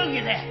can tell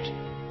you that.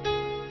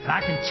 And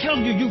I can tell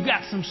you you've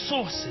got some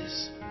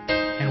sources.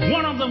 And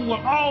one of them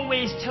will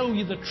always tell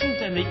you the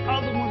truth, and the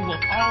other one will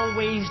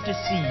always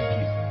deceive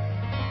you.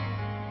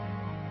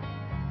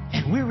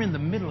 And we're in the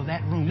middle of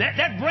that room.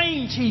 That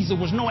brain teaser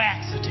was no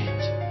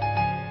accident.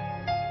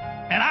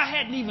 And I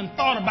hadn't even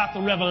thought about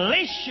the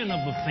revelation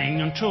of the thing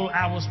until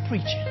I was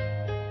preaching.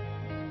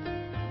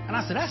 And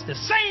I said, that's the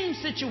same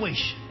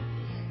situation.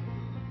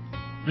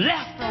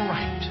 Left or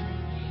right.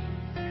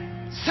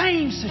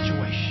 Same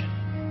situation.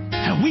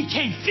 And we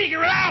can't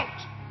figure it out.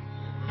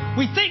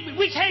 We think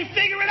we can't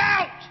figure it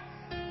out.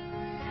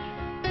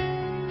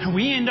 And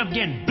we end up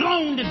getting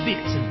blown to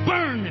bits and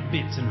burned to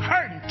bits and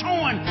hurt and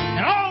torn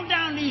and all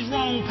down these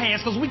wrong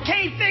paths because we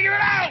can't figure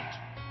it out.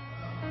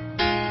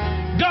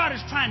 God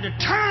is trying to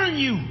turn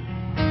you.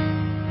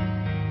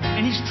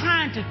 And He's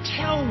trying to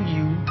tell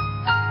you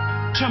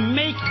to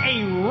make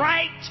a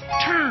right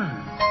turn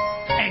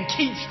and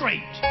keep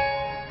straight.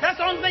 That's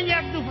the only thing you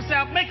have to do for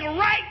self. Make a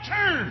right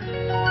turn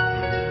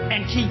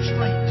and keep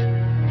straight.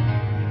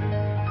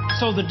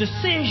 So the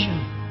decision,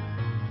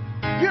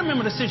 you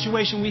remember the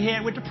situation we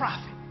had with the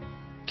prophet.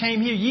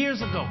 Came here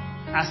years ago.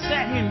 I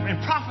sat here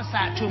and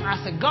prophesied to him.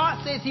 I said,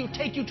 God says He'll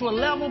take you to a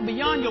level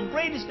beyond your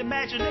greatest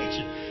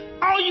imagination.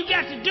 All you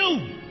got to do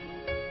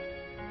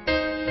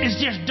is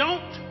just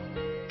don't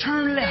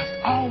turn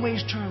left.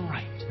 Always turn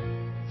right.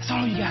 That's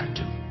all you got to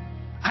do.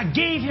 I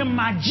gave him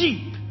my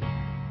Jeep.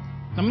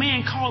 The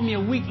man called me a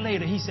week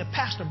later. He said,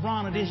 Pastor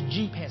Bronner, this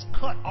Jeep has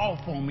cut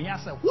off on me. I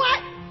said,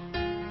 what?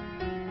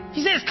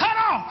 He said, it's cut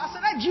off. I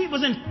said, that Jeep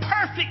was in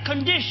perfect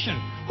condition.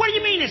 What do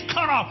you mean it's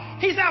cut off?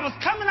 He said, I was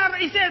coming out of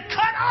it. He said,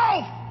 cut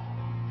off.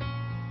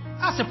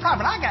 I said,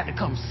 Prophet, I got to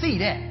come see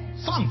that.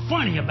 Something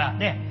funny about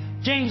that.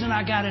 James and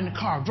I got in the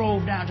car,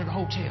 drove down to the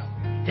hotel.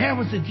 There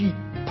was the Jeep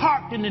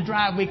parked in the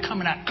driveway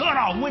coming out, cut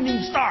off, wouldn't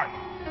even start.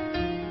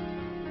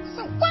 I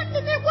said, what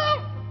did it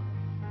want?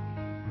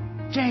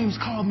 James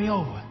called me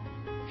over.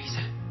 He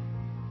said,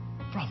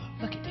 brother,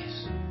 look at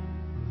this.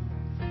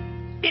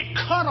 It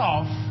cut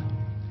off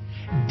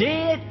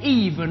dead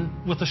even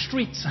with a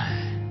street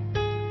sign.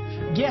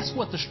 Guess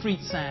what the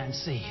street sign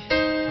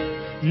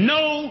said?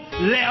 No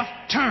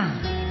left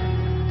turn.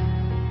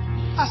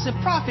 I said,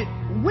 Prophet,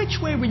 which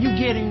way were you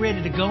getting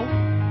ready to go?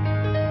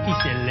 He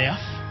said,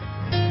 left.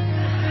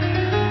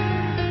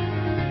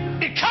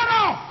 It cut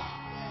off.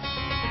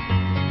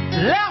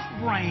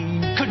 Left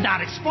brain could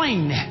not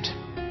explain that.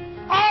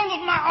 All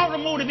of my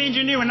automotive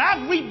engineering,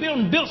 I've rebuilt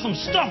and built some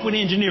stuff with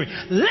engineering.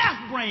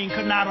 Left brain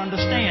could not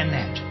understand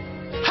that.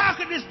 How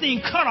could this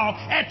thing cut off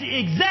at the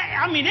exact,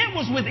 it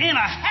was within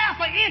a half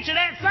an inch of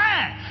that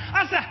sign.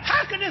 I said,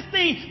 how could this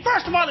thing,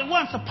 first of all, it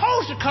wasn't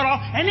supposed to cut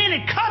off, and then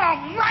it cut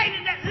off right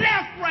in that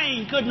left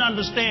brain. Couldn't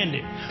understand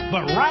it.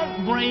 But right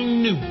brain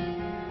knew.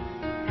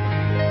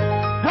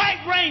 Right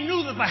brain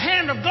knew that the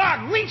hand of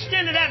God reached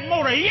into that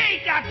motor,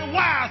 yanked out the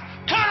wires,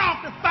 cut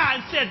off the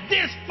fire, and said,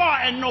 this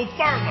far and no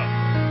further.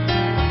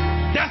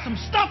 There's some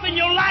stuff in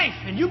your life,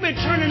 and you've been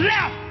turning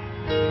left.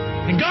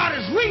 And God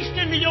has reached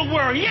into your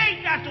world,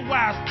 yanked out the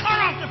wires,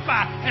 cut off the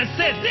fire, and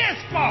said, this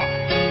far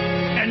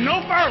and no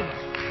further.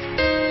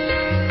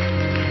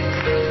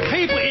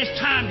 People, it's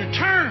time to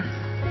turn.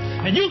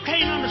 And you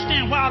can't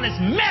understand why all this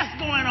mess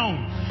going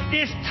on.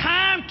 It's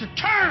time to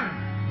turn.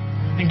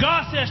 And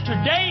God says,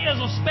 today is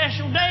a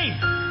special day.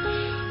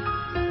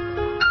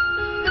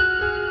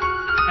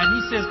 And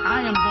he says,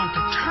 I am going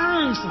to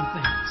turn some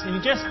things. And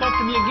he just spoke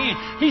to me again.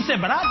 He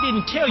said, but I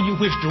didn't tell you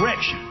which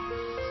direction.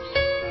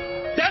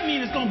 That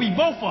means it's going to be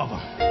both of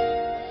them.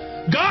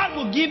 God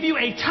will give you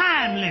a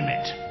time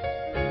limit.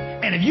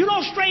 And if you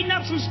don't straighten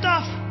up some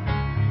stuff,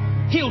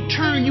 he'll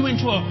turn you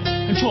into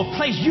a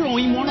place you don't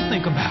even want to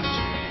think about.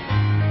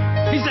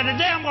 He said,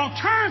 today I'm going to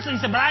turn. So he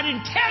said, but I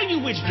didn't tell you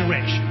which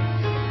direction.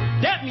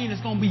 That means it's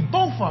going to be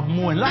both of them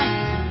more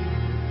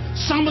likely.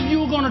 Some of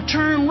you are going to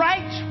turn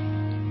right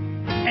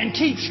and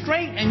keep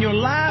straight, and your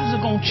lives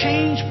are going to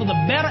change for the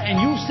better, and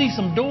you'll see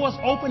some doors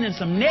open and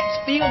some nets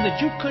filled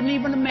that you couldn't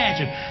even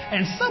imagine.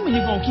 And some of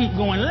you are going to keep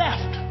going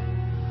left.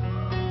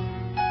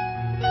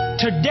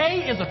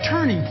 Today is a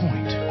turning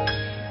point.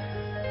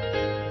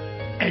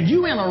 And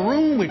you in a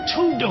room with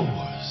two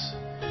doors,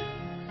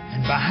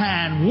 and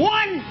behind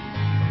one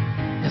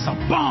is a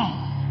bomb,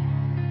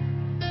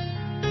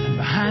 and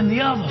behind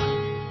the other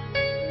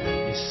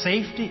is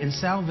safety and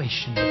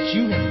salvation. But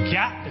you have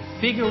got to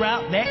figure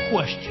out that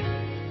question,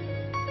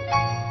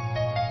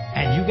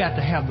 and you got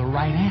to have the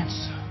right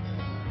answer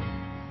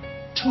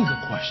to the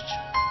question.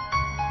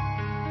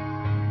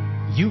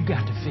 You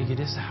got to figure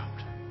this out.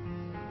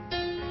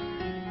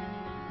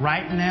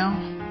 Right now,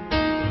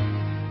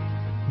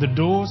 the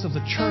doors of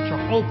the church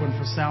are open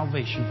for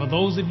salvation. For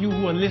those of you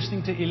who are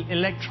listening to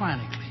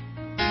electronically,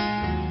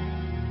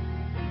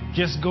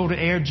 just go to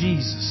Air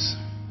Jesus.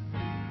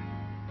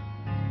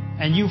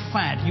 And you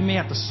find, you may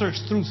have to search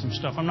through some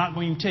stuff. I'm not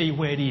going to even tell you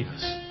where it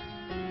is.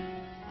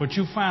 But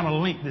you find a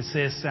link that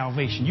says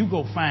salvation. You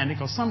go find it,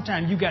 because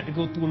sometimes you got to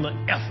go through a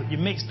little effort. You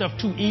make stuff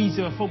too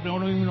easy, or folk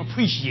don't even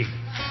appreciate it.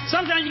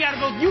 Sometimes you got to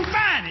go, you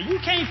find it. You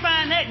can't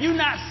find that, you're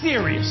not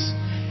serious.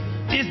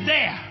 It's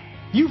there.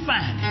 You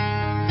find it.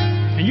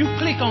 And you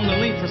click on the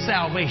link for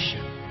salvation,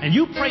 and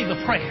you pray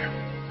the prayer.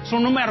 So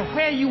no matter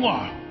where you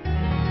are,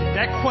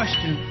 that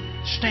question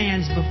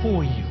stands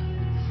before you.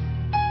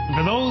 And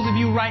for those of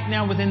you right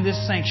now within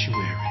this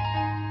sanctuary,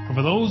 or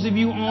for those of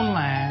you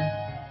online,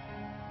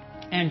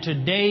 and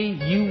today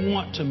you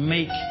want to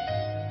make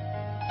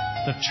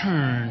the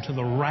turn to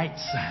the right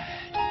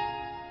side,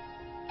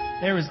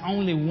 there is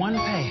only one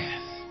path,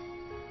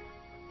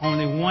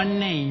 only one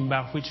name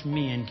by which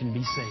men can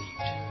be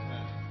saved.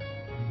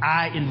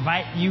 I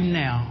invite you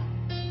now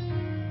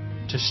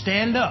to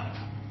stand up.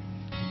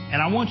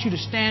 And I want you to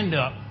stand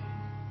up.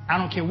 I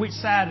don't care which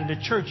side of the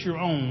church you're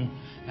on.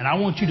 And I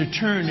want you to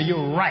turn to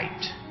your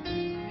right.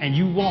 And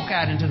you walk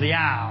out into the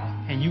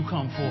aisle and you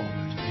come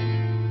forward.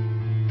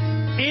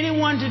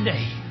 Anyone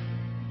today,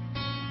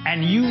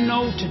 and you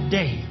know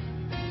today,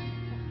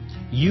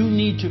 you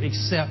need to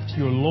accept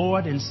your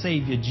Lord and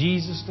Savior,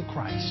 Jesus the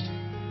Christ.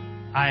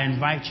 I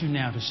invite you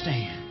now to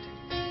stand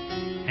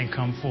and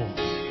come forward.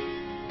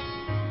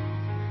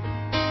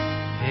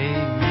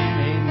 Amen,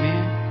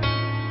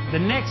 amen. The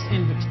next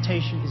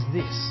invitation is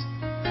this.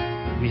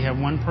 We have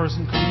one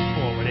person coming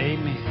forward.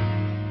 Amen.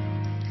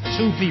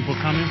 Two people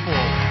coming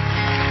forward.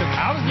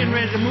 I was getting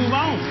ready to move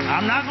on.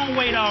 I'm not going to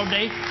wait all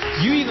day.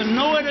 You either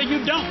know it or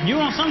you don't.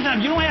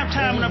 Sometimes you don't have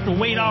time enough to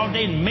wait all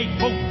day and make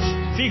folks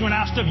figuring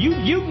out stuff. You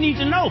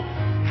need to know.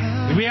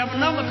 We have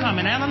another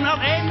coming and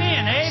another.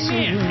 Amen,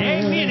 amen,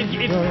 amen.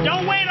 If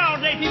don't wait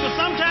all day, people.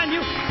 Sometimes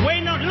you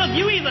wait on. Look,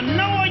 you either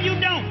know or you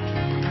don't.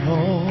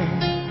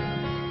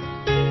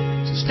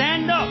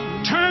 Stand up,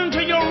 turn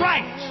to your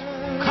right,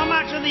 come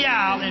out to the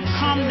aisle, and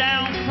come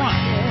down front.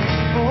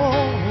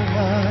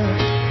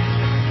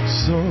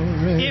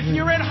 If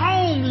you're at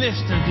home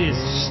listening to this,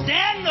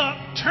 stand up,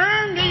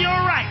 turn to your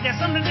right.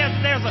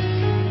 There's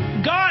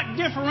a God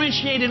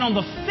differentiated on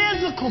the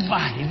physical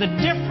body, the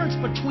difference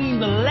between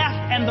the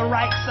left and the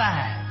right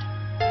side.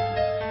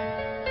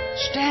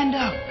 Stand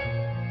up,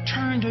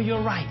 turn to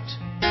your right.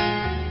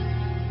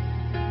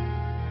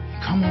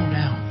 Come on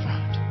down.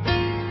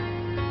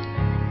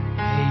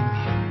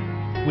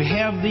 We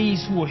have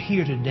these who are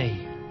here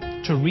today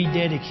to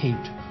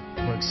rededicate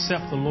or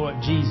accept the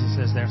Lord Jesus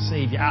as their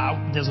Savior.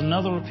 There's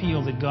another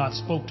appeal that God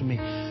spoke to me.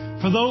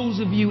 For those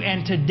of you,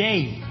 and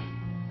today,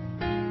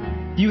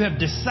 you have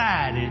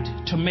decided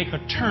to make a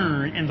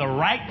turn in the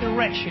right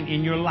direction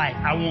in your life,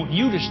 I want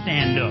you to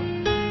stand up,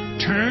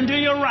 turn to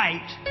your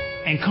right,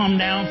 and come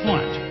down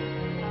front.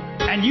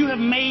 and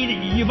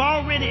you've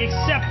already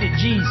accepted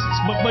Jesus,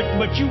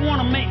 but you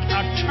want to make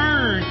a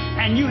turn,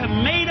 and you have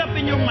made up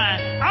in your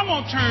mind, I'm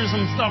going to turn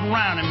some stuff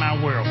around in my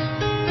world.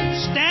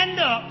 Stand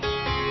up,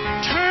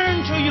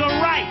 turn to your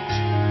right,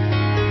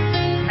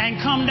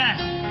 and come down.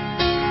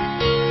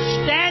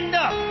 Stand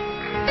up,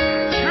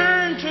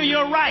 turn to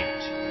your right,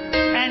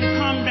 and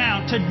come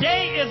down.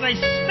 Today is a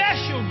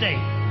special day,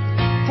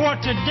 for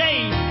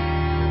today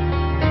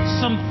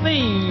some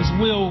things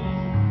will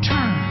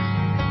turn.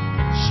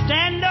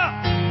 Stand up,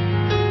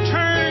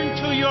 turn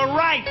to your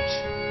right,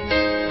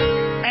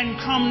 and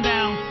come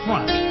down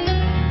front.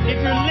 If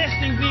you're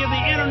listening via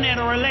the internet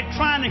or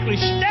electronically,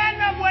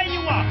 stand up where you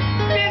are.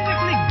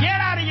 Physically, get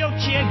out of your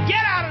chair,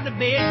 get out of the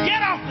bed,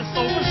 get off the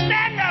sofa,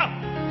 stand up.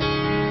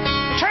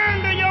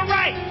 Turn to your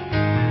right.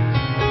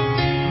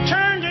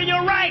 Turn to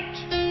your right.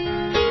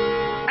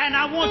 And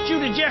I want you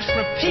to just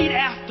repeat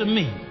after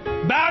me.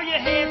 Bow your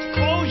heads,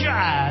 close your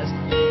eyes,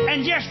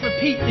 and just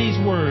repeat these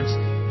words.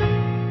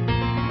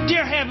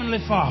 Dear Heavenly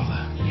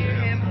Father,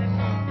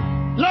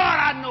 Lord,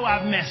 I know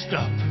I've messed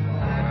up,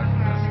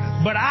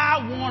 but I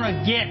want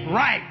to get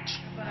right.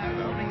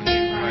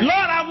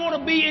 Lord, I want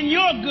to be in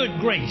your good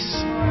grace.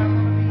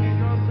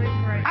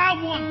 I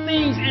want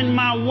things in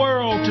my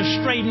world to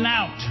straighten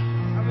out.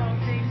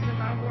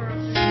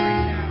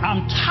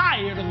 I'm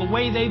tired of the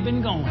way they've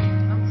been going.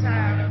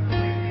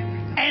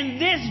 And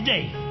this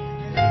day,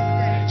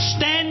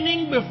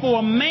 standing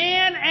before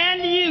man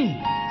and you,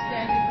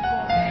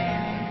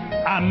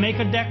 I make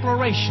a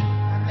declaration.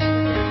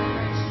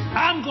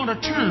 I'm going to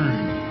turn.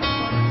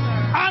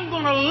 I'm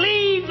going to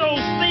leave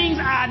those things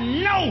I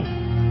know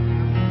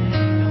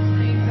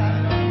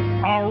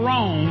are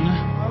wrong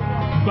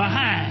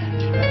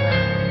behind.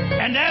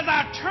 And as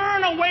I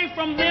turn away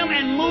from them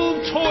and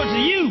move towards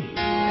you,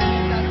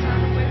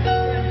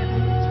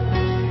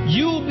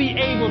 you'll be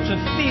able to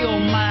fill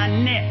my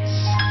nets.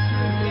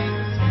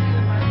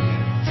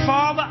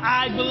 Father,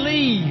 I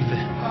believe.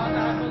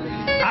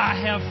 I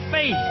have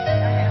faith.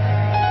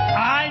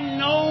 I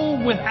know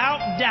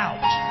without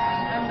doubt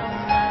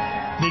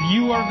that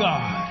you are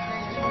God.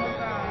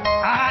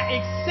 I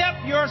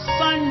accept your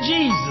Son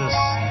Jesus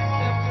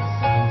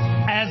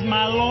as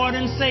my Lord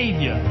and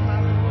Savior.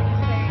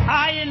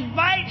 I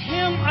invite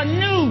him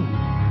anew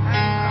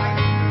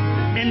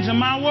into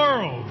my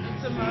world.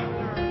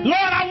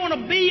 Lord, I want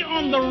to be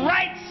on the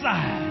right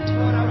side.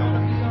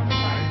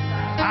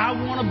 I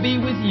want to be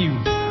with you.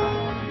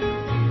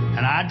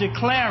 And I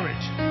declare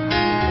it.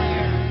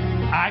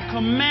 I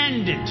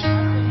command it.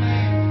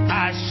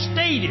 I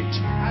state it.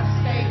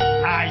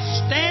 I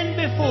stand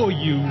before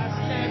you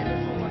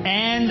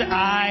and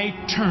I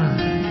turn.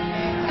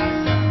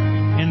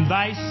 In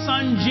thy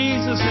Son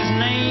Jesus'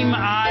 name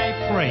I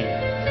pray.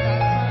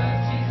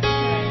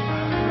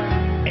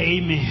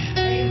 Amen.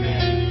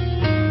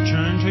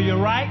 Turn to your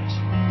right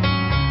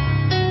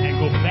and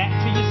go back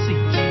to your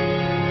seat.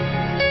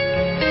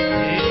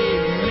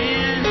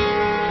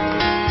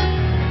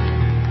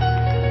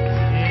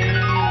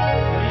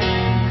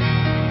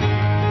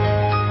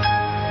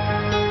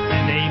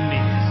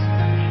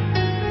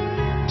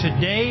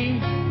 Today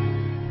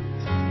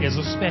is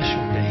a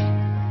special day.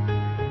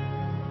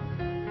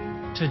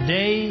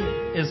 Today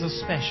is a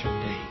special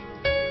day.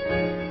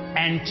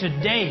 And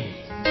today,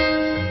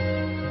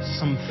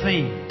 some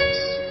things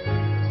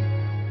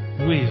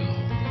will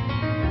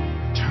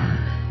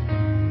turn.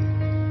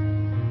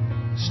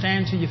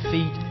 Stand to your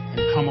feet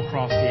and come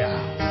across the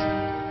aisles.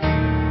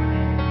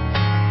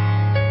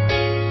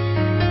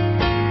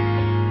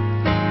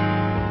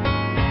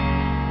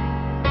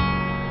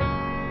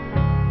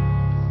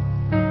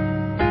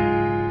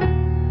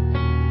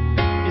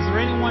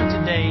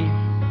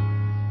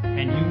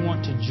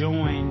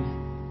 Join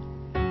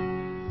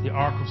the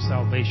Ark of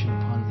Salvation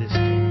upon this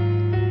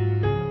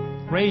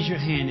day. Raise your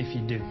hand if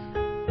you do.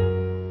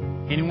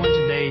 Anyone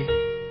today,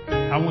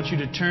 I want you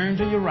to turn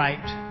to your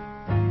right,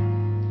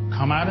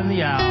 come out in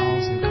the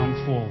aisles, and come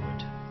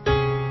forward.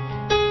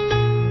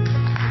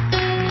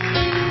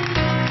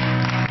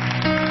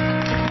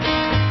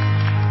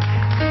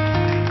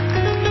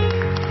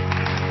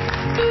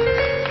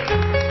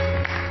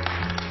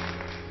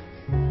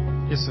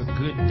 It's a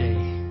good day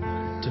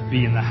to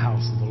be in the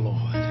house of the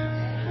Lord.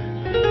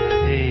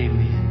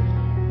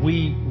 Amen.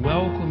 We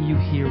welcome you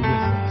here with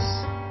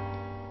us,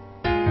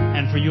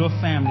 and for your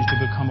family to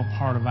become a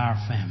part of our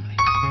family.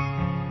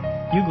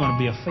 You're going to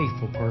be a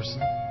faithful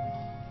person.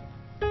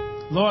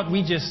 Lord,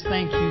 we just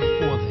thank you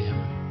for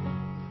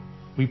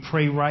them. We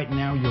pray right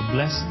now your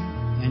blessing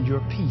and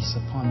your peace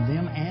upon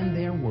them and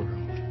their world.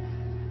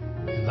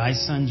 In thy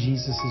Son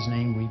Jesus'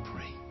 name we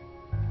pray.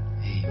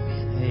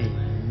 Amen.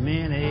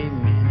 Amen. Amen.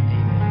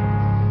 Amen.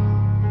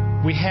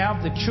 We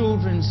have the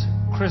children's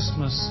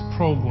Christmas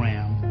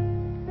program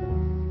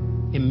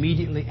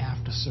immediately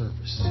after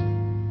service.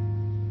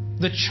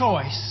 The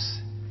choice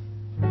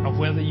of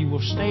whether you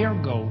will stay or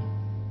go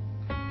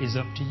is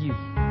up to you.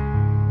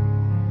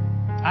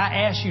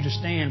 I ask you to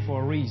stand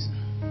for a reason,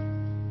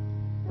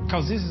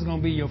 because this is going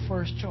to be your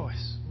first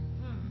choice.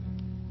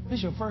 This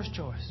is your first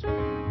choice.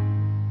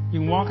 You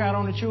can walk out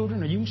on the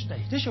children or you can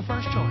stay. This is your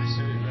first choice.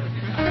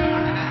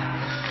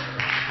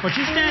 But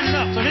you're standing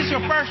up, so this is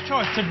your first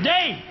choice.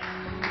 Today,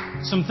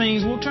 some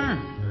things will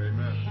turn.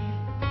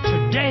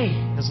 Today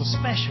is a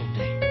special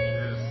day.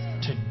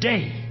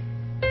 Today,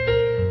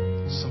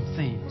 some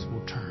things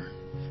will turn.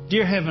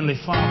 Dear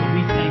Heavenly Father,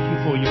 we thank you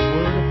for your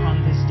word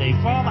upon this day.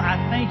 Father, I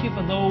thank you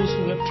for those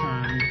who have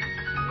turned.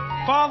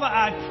 Father,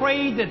 I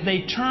pray that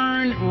they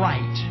turn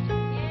right.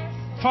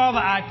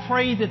 Father, I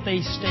pray that they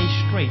stay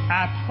straight.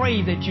 I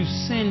pray that you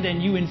send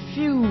and you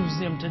infuse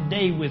them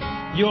today with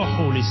your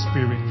Holy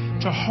Spirit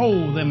to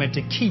hold them and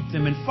to keep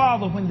them. And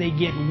Father, when they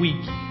get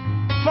weak,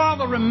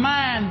 Father,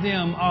 remind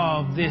them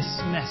of this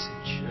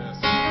message.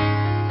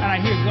 And I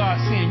hear God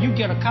saying, you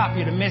get a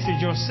copy of the message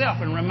yourself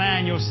and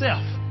remind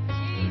yourself.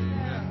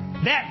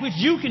 That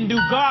which you can do,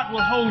 God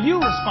will hold you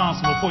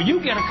responsible for. You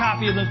get a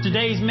copy of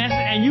today's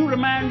message and you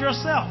remind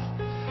yourself.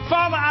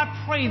 Father, I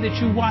pray that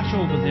you watch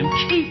over them,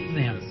 keep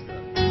them.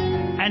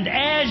 And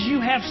as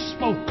you have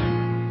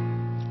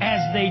spoken,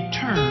 as they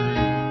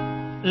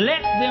turn,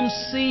 let them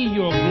see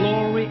your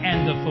glory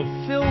and the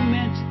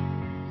fulfillment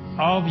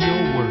of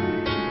your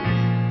word.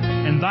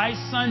 In thy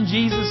Son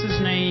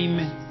Jesus'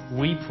 name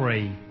we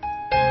pray.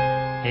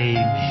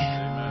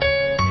 Amen.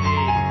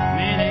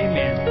 Amen.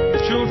 Amen.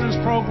 The children's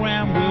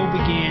program will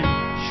begin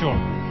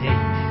shortly.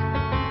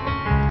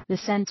 Amen. The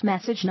sent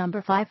message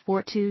number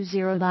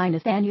 5420 by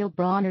Nathaniel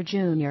Bronner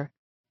Jr.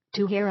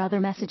 To hear other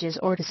messages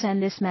or to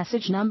send this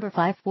message number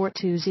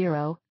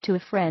 5420 to a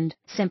friend,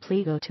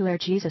 simply go to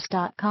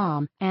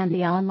airjesus.com and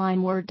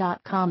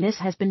theonlineword.com. This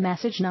has been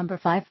message number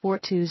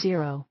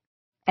 5420.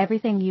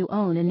 Everything you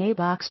own in a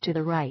box to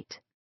the right.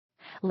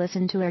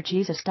 Listen to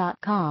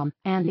airjesus.com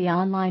and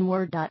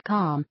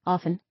theonlineword.com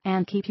often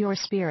and keep your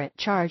spirit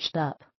charged up.